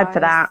Emma's word for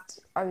that.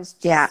 I was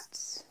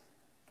just...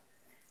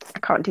 I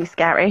can't do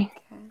scary.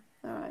 Okay,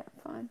 all right,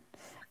 fine.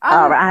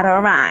 All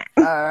right.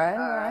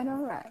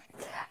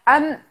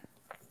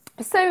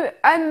 So,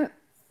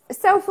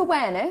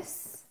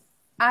 self-awareness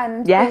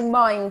and being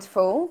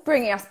mindful,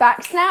 bringing us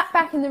back. Snap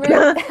back in the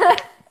room.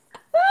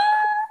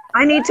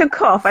 I need to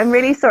cough. I'm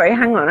really sorry.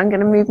 Hang on. I'm going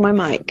to move my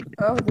mic.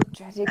 Oh, the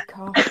dreaded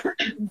cough.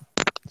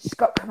 She's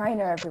got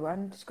corona,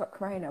 everyone. She's got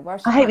corona.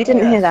 Well, I hope you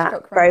didn't hear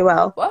that very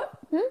well. What?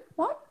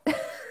 What?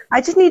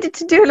 I just needed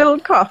to do a little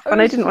cough,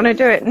 and I didn't want to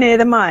do it near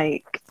the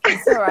mic.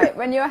 It's all right.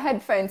 When your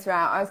headphones are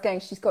out, I was going,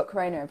 she's got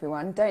corona,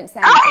 everyone. Don't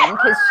say anything,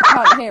 because she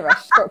can't hear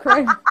us. She's got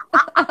corona.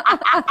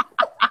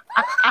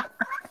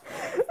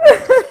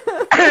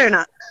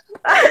 Corona.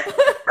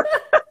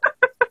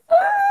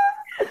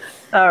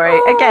 Sorry.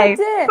 Okay.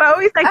 Dear. Well,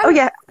 we think,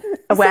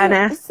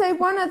 awareness. So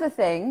one other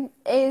thing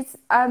is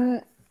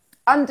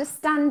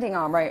understanding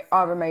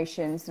our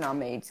emotions and our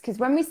moods, because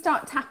when we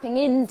start tapping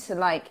into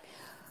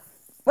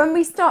when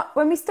we start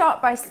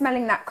by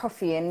smelling that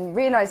coffee and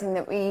realizing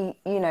that we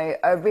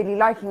are really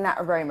liking that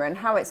aroma and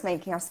how it's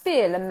making us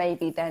feel, and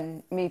maybe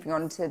then moving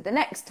on to the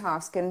next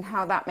task and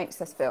how that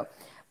makes us feel.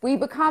 we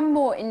become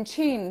more in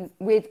tune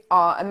with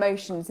our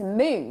emotions and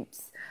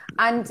moods.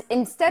 And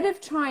instead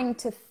of trying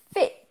to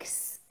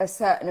fix a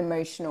certain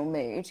emotional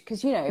mood,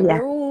 because, you know,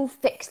 we're all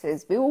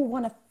fixers, we all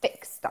want to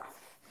fix stuff,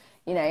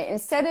 you know,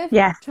 instead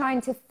of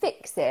trying to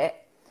fix it,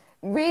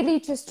 really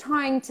just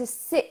trying to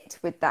sit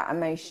with that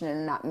emotion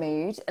and that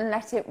mood and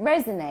let it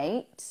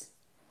resonate.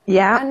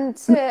 And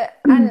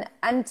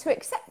to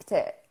accept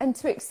it, and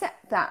to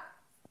accept that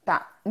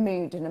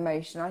mood and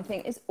emotion, I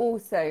think is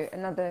also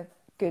another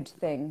good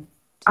thing.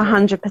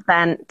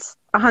 100%.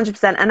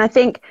 And I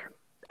think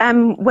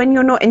when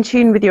you're not in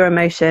tune with your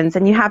emotions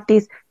and you have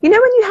these, you know,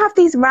 when you have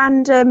these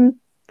random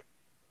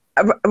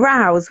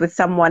rows with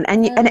someone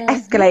and it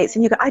escalates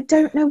and you go, I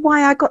don't know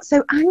why I got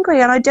so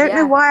angry and I don't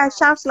know why I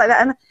shouted like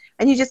that,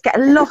 and you just get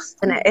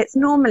lost in it. It's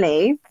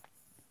normally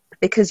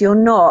because you're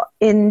not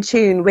in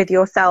tune with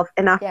yourself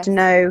enough to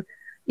know.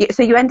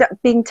 So you end up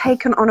being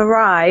taken on a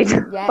ride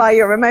by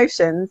your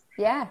emotions.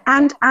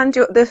 And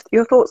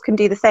your thoughts can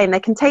do the same. They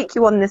can take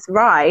you on this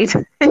ride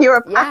and you're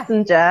a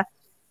passenger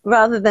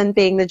rather than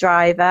being the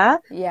driver.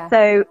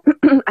 So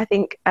I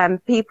think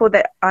people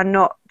that are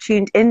not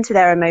tuned into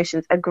their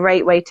emotions, a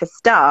great way to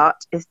start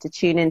is to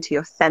tune into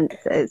your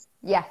senses.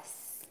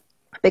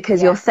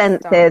 Because your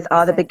senses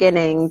are the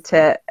beginning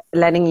to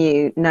letting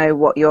you know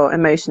what your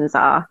emotions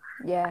are.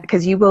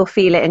 Because you will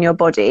feel it in your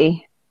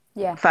body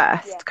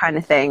first, kind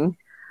of thing.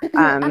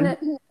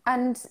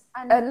 And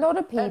a lot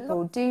of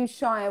people do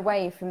shy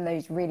away from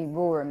those really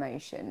raw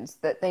emotions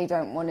that they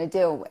don't want to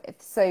deal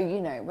with. So, you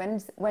know,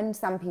 when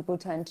some people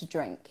turn to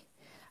drink,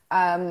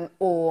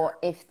 or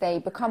if they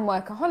become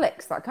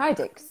workaholics like I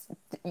did,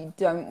 you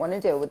don't want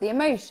to deal with the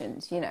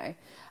emotions, you know.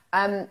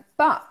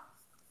 But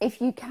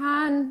if you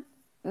can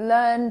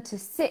learn to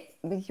sit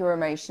with your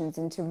emotions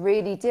and to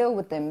really deal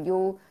with them,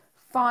 you'll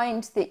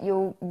find that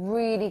you'll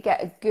really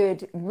get a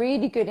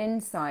really good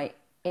insight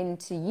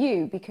into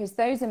you, because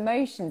those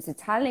emotions are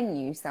telling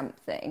you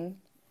something.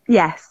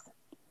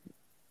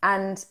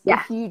 And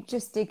if you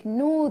just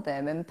ignore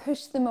them and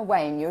push them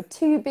away and you're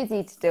too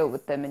busy to deal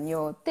with them and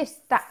you're this,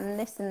 that and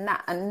this and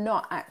that and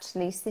not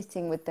actually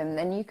sitting with them,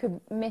 then you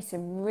could miss a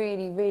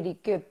really, really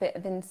good bit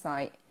of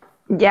insight.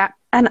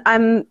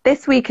 And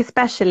this week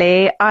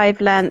especially,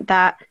 I've learned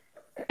that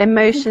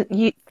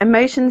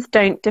emotions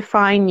don't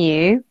define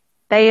you.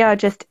 They are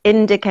just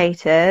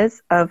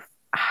indicators of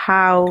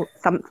how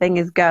something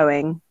is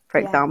going, for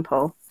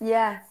example.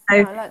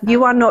 So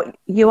you are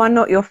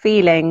not your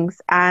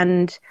feelings,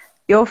 and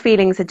your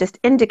feelings are just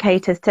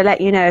indicators to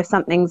let you know if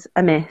something's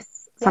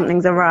amiss,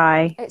 something's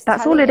awry.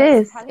 That's all it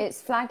is.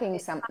 It's flagging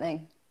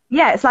something.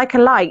 It's like a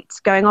light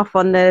going off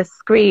on the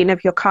screen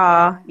of your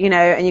car, you know,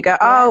 and you go,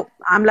 oh,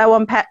 I'm low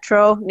on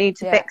petrol, need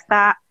to fix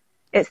that.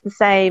 It's the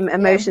same.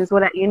 Emotions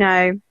will let you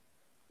know.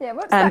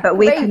 What's that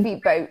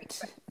gravy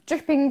boat?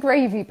 Dripping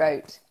gravy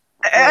boat.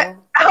 And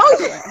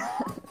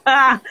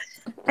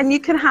you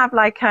can have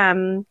like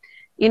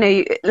you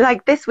know,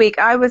 like this week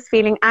I was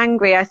feeling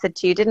angry. I said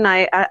to you, didn't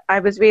I? I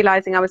was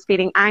realizing I was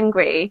feeling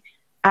angry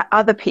at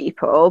other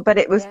people, but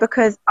it was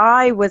because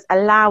I was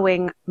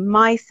allowing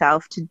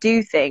myself to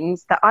do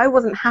things that I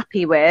wasn't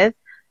happy with.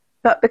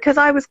 But because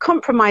I was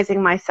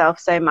compromising myself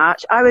so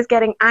much, I was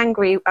getting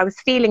angry. I was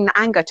feeling the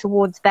anger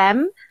towards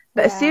them.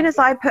 But as soon as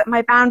I put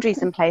my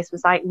boundaries in place,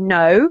 was like,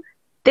 no,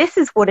 this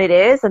is what it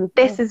is, and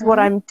this is what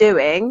I'm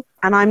doing,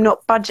 and I'm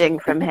not budging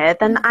from here,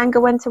 then the anger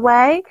went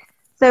away.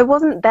 So it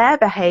wasn't their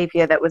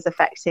behavior that was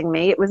affecting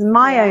me. It was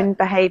my own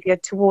behavior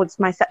towards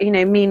myself, you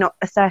know, me not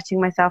asserting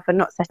myself and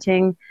not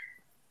setting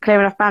clear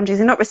enough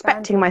boundaries and not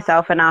respecting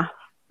myself enough.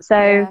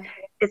 So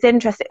it's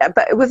interesting,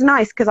 but it was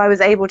nice because I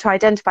was able to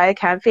identify,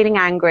 okay, I'm feeling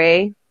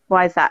angry.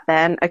 Why is that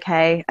then?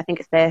 Okay, I think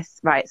it's this.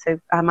 Right, so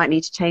I might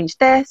need to change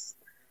this,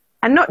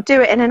 and not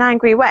do it in an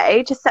angry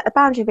way. Just set the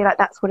boundary and be like,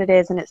 that's what it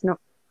is, and it's not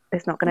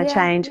going to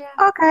change.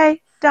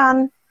 Okay,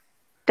 done,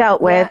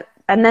 dealt with.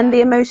 And then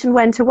the emotion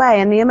went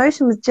away, and the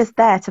emotion was just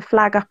there to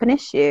flag up an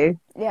issue,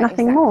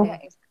 nothing more.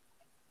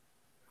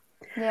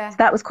 So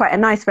that was quite a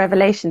nice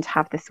revelation to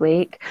have this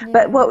week.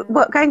 But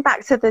what going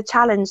back to the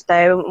challenge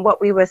though,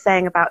 what we were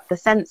saying about the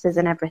senses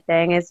and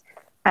everything is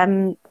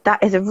that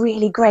is a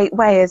really great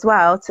way as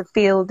well to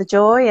feel the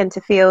joy and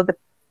to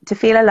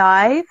feel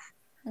alive.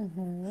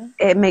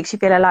 It makes you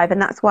feel alive,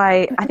 and that's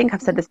why I think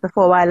I've said this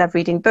before, why I love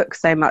reading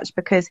books so much,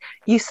 because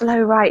you slow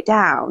right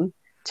down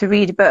to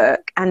read a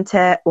book and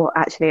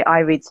actually I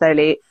read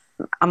slowly.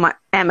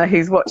 Emma,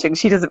 who's watching,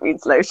 she doesn't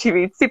read slow, she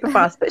reads super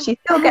fast, but she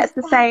still gets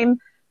the same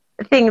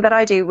thing that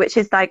I do, which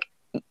is like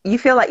you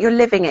feel like you're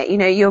living it, you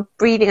know, you're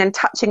breathing and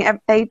touching it.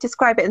 They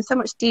describe it in so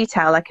much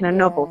detail, like in a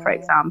novel, for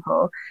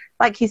example,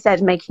 like you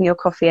said, making your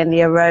coffee and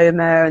the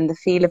aroma and the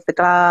feel of the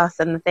glass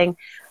and the thing.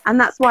 And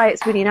that's why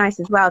it's really nice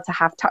as well to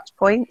have touch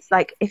points.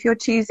 Like if you're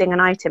choosing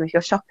an item, if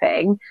you're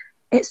shopping,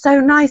 it's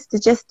so nice to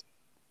just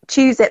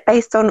choose it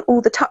based on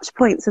all the touch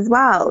points as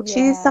well.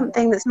 Choose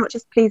something that's not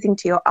just pleasing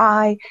to your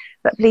eye,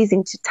 but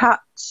pleasing to touch.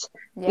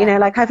 You know,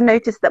 like I've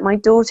noticed that my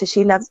daughter,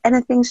 she loves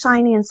anything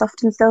shiny and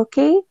soft and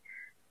silky.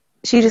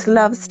 she just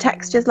loves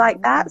textures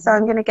like that. So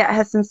I'm going to get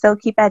her some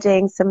silky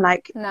bedding, some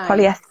like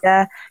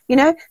polyester, you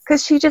know,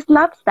 because she just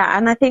loves that.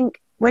 And I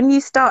think when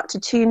you start to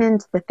tune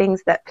into the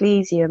things that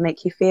please you and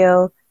make you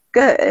feel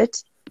good,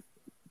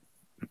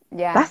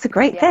 that's a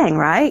great thing,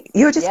 right?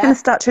 You're just going to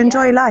start to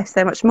enjoy life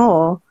so much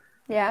more.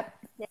 Yeah.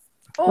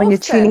 When you're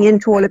tuning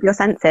into all of your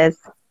senses.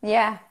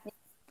 Yeah.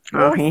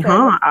 Awesome.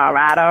 All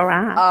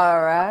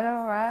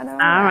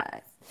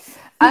right.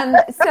 And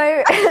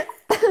so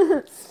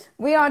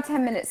we are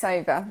 10 minutes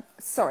over.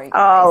 Sorry, guys.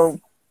 Oh,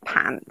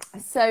 pants.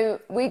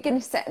 So we're going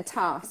to set a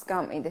task,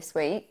 aren't we, this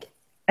week?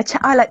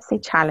 I like to say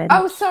challenge.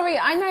 Oh, sorry.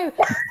 I know.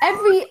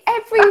 Every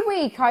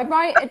week I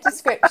write a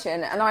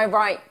description and I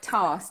write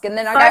task, and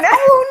then I go,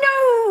 oh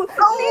no,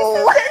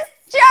 Lisa says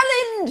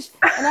challenge,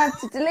 and I have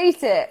to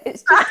delete it.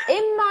 It's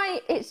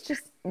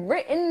just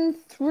written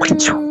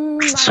through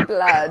my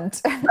blood.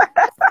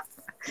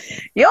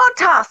 Your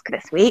task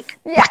this week.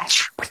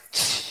 Yes.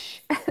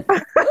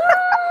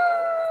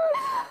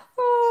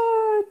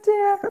 Oh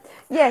dear.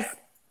 Yes.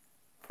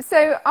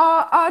 So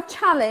our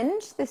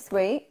challenge this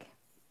week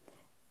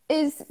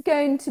is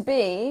going to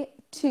be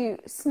to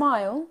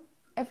smile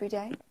every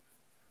day.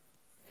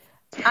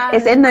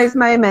 It's in those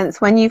moments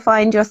when you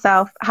find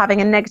yourself having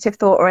a negative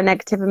thought or a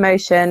negative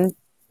emotion,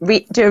 do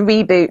a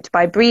reboot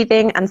by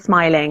breathing and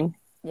smiling.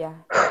 Yeah.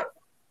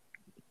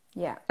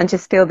 Yeah. And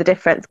just feel the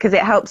difference, because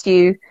it helps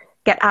you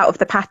get out of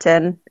the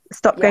pattern,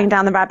 stop going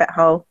down the rabbit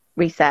hole,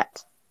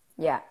 reset.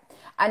 Yeah.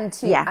 And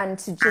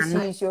to just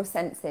use your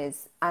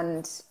senses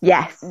and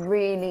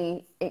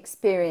really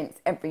experience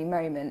every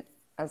moment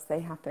as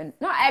they happen.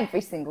 Not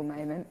every single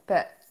moment,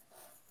 but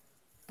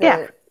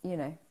you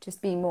know,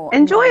 just be more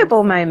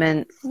enjoyable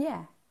moments.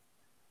 Yeah.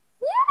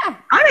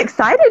 I'm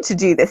excited to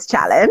do this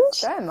challenge.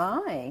 So am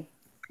I.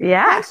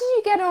 Yeah. How did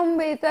you get on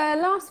with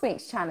last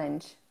week's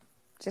challenge?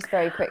 Just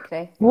very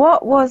quickly.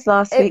 What was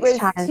last week's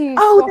challenge? It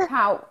was to swap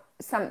out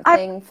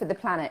something for the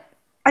planet.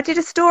 I did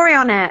a story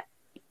on it.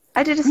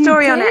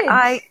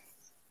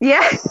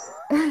 Yes.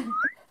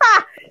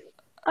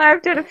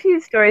 I've done a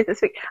few stories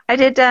this week. I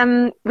did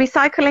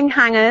recycling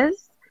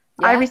hangers.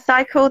 Yeah. I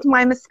recycled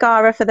my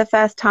mascara for the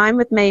first time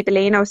with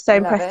Maybelline. I was so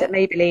impressed at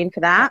Maybelline for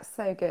that. That's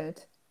so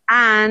good.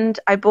 And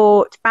I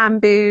bought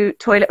bamboo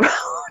toilet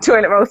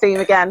roll theme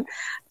again.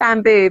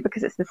 Bamboo,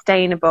 because it's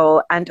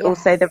sustainable, and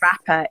also the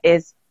wrapper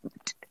is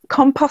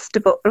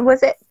compostable.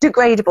 Was it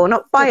degradable?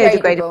 Not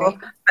biodegradable,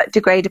 but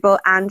degradable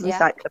and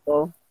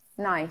recyclable.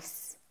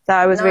 Nice. So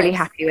I was really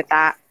happy with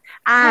that.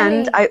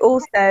 And I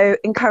also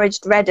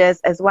encouraged Redders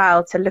as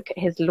well to look at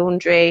his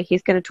laundry.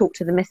 He's going to talk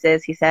to the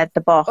missus, he said,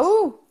 the boss.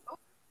 Oh,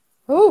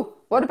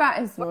 what about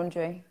his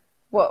laundry?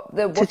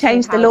 To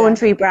change the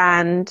laundry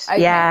brand,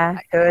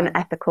 to an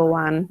ethical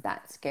one.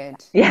 That's good.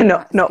 Yeah,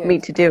 not me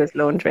to do his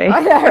laundry. I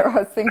know, I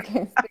was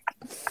thinking.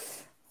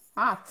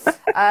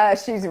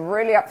 She's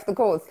really up for the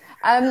cause.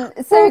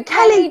 So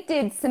Kelly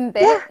did some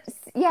bits.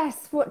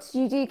 Yes, what did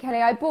you do,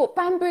 Kelly? I bought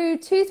bamboo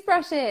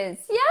toothbrushes.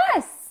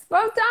 Yes,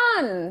 well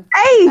done.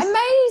 Ace.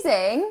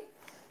 Amazing.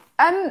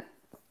 And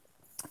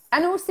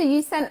also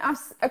you sent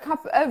us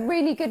a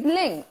really good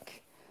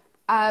link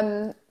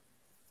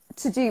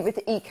to do with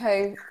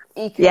eco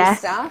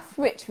stuff,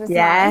 which was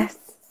nice.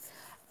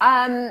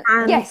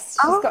 Yes,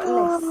 she's got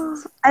a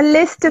list. A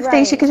list of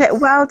things you can do.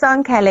 Well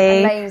done,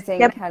 Kelly.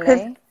 Amazing,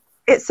 Kelly.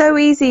 It's so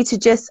easy to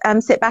just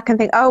sit back and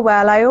think, oh,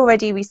 well, I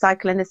already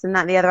recycle and this and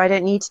that and the other. I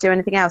don't need to do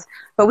anything else.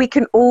 But we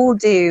can all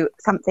do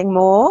something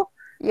more.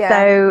 Yeah.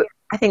 So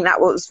I think that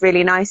was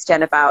really nice,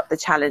 Jen, about the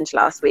challenge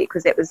last week,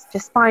 was it was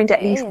just find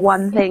at least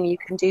one thing you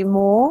can do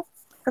more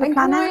for the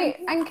planet.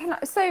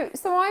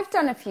 So I've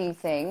done a few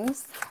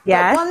things.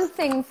 Yes. But one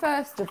thing,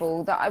 first of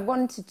all, that I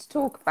wanted to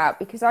talk about,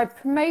 because I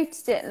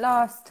promoted it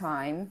last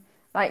time,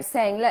 like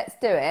saying, let's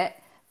do it,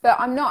 but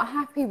I'm not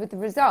happy with the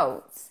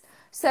results.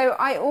 So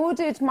I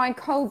ordered my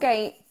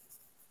Colgate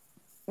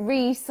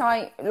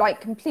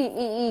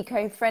completely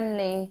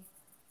eco-friendly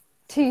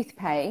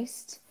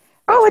toothpaste.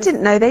 Oh, I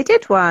didn't know they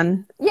did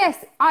one.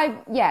 Yes,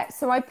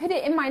 so I put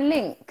it in my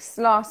links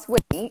last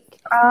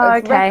week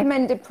of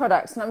recommended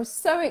products, and I was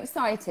so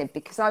excited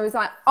because I was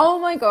like, oh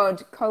my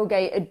God,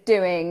 Colgate are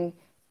doing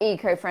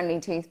eco-friendly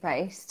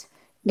toothpaste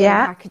in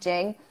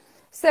packaging.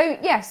 So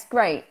yes,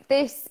 great.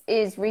 This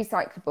is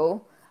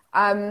recyclable,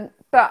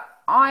 but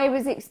I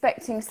was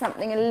expecting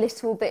something a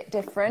little bit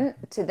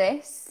different to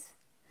this.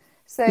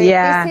 So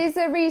this is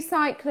a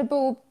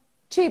recyclable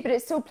tube, but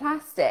it's still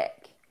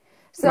plastic.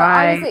 So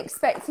I was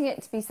expecting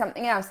it to be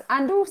something else.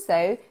 And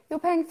also, you're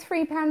paying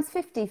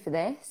 £3.50 for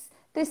this.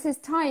 This is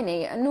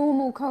tiny. A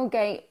normal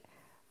Colgate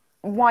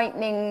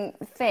whitening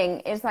thing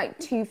is like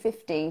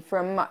 £2.50 for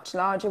a much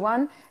larger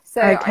one.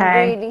 So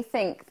I really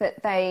think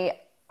that they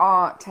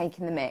are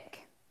taking the mick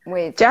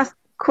with... Just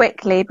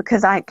quickly,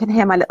 because I can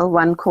hear my little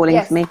one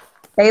calling for me.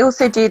 They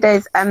also do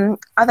those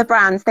other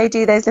brands. They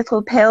do those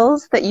little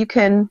pills that you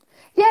can...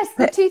 Yes,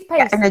 the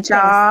toothpaste in a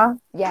jar.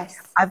 Yes.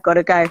 I've got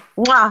to go.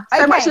 Mwah.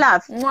 So much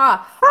love. Mwah.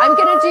 I'm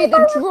going to do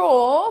the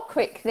draw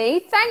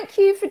quickly. Thank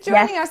you for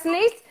joining us,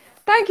 Lise.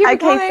 Thank you for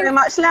coming. Okay, so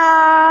much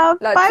love.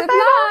 Lots of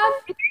love.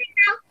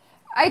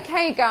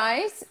 Okay,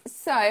 guys,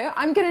 so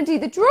I'm going to do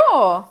the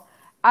draw.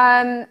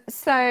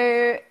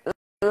 So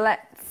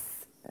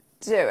let's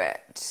do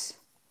it.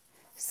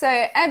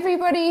 So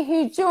everybody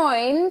who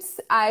joins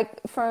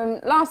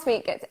from last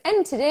week gets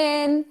entered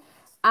in,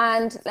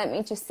 and let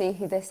me just see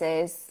who this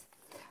is.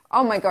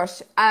 Oh my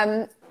gosh,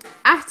 Atta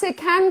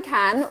Can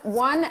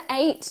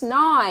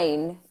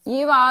 189.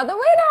 You are the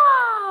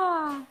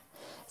winner.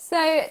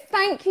 So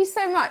thank you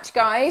so much,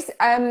 guys.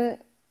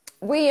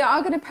 We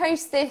are going to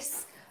post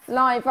this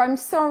live. I'm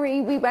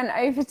sorry we went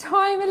over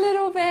time a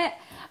little bit,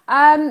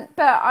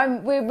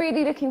 but we're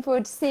really looking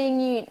forward to seeing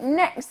you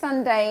next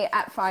Sunday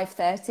at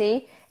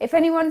 5:30. If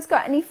anyone's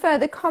got any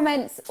further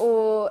comments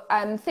or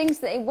things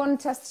that they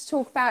want us to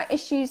talk about,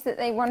 issues that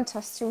they want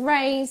us to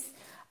raise,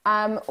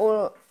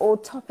 or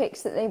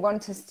topics that they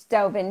want us to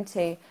delve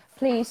into,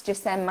 please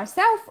just send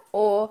myself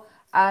or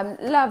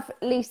Love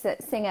Lisa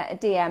Singer a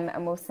DM,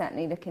 and we'll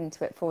certainly look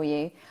into it for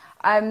you.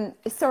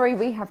 Sorry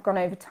we have gone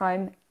over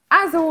time,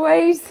 as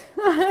always.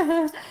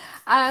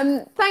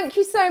 Thank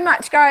you so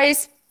much,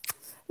 guys.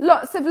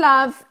 Lots of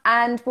love,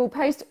 and we'll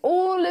post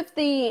all of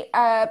the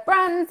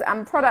brands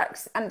and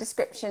products and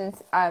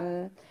descriptions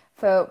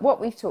for what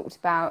we've talked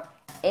about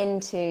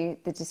into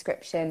the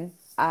description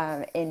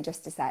in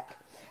just a sec.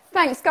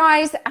 Thanks,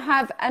 guys.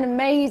 Have an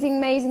amazing,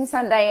 amazing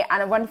Sunday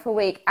and a wonderful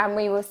week, and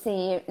we will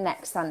see you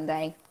next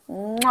Sunday.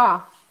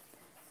 Mwah.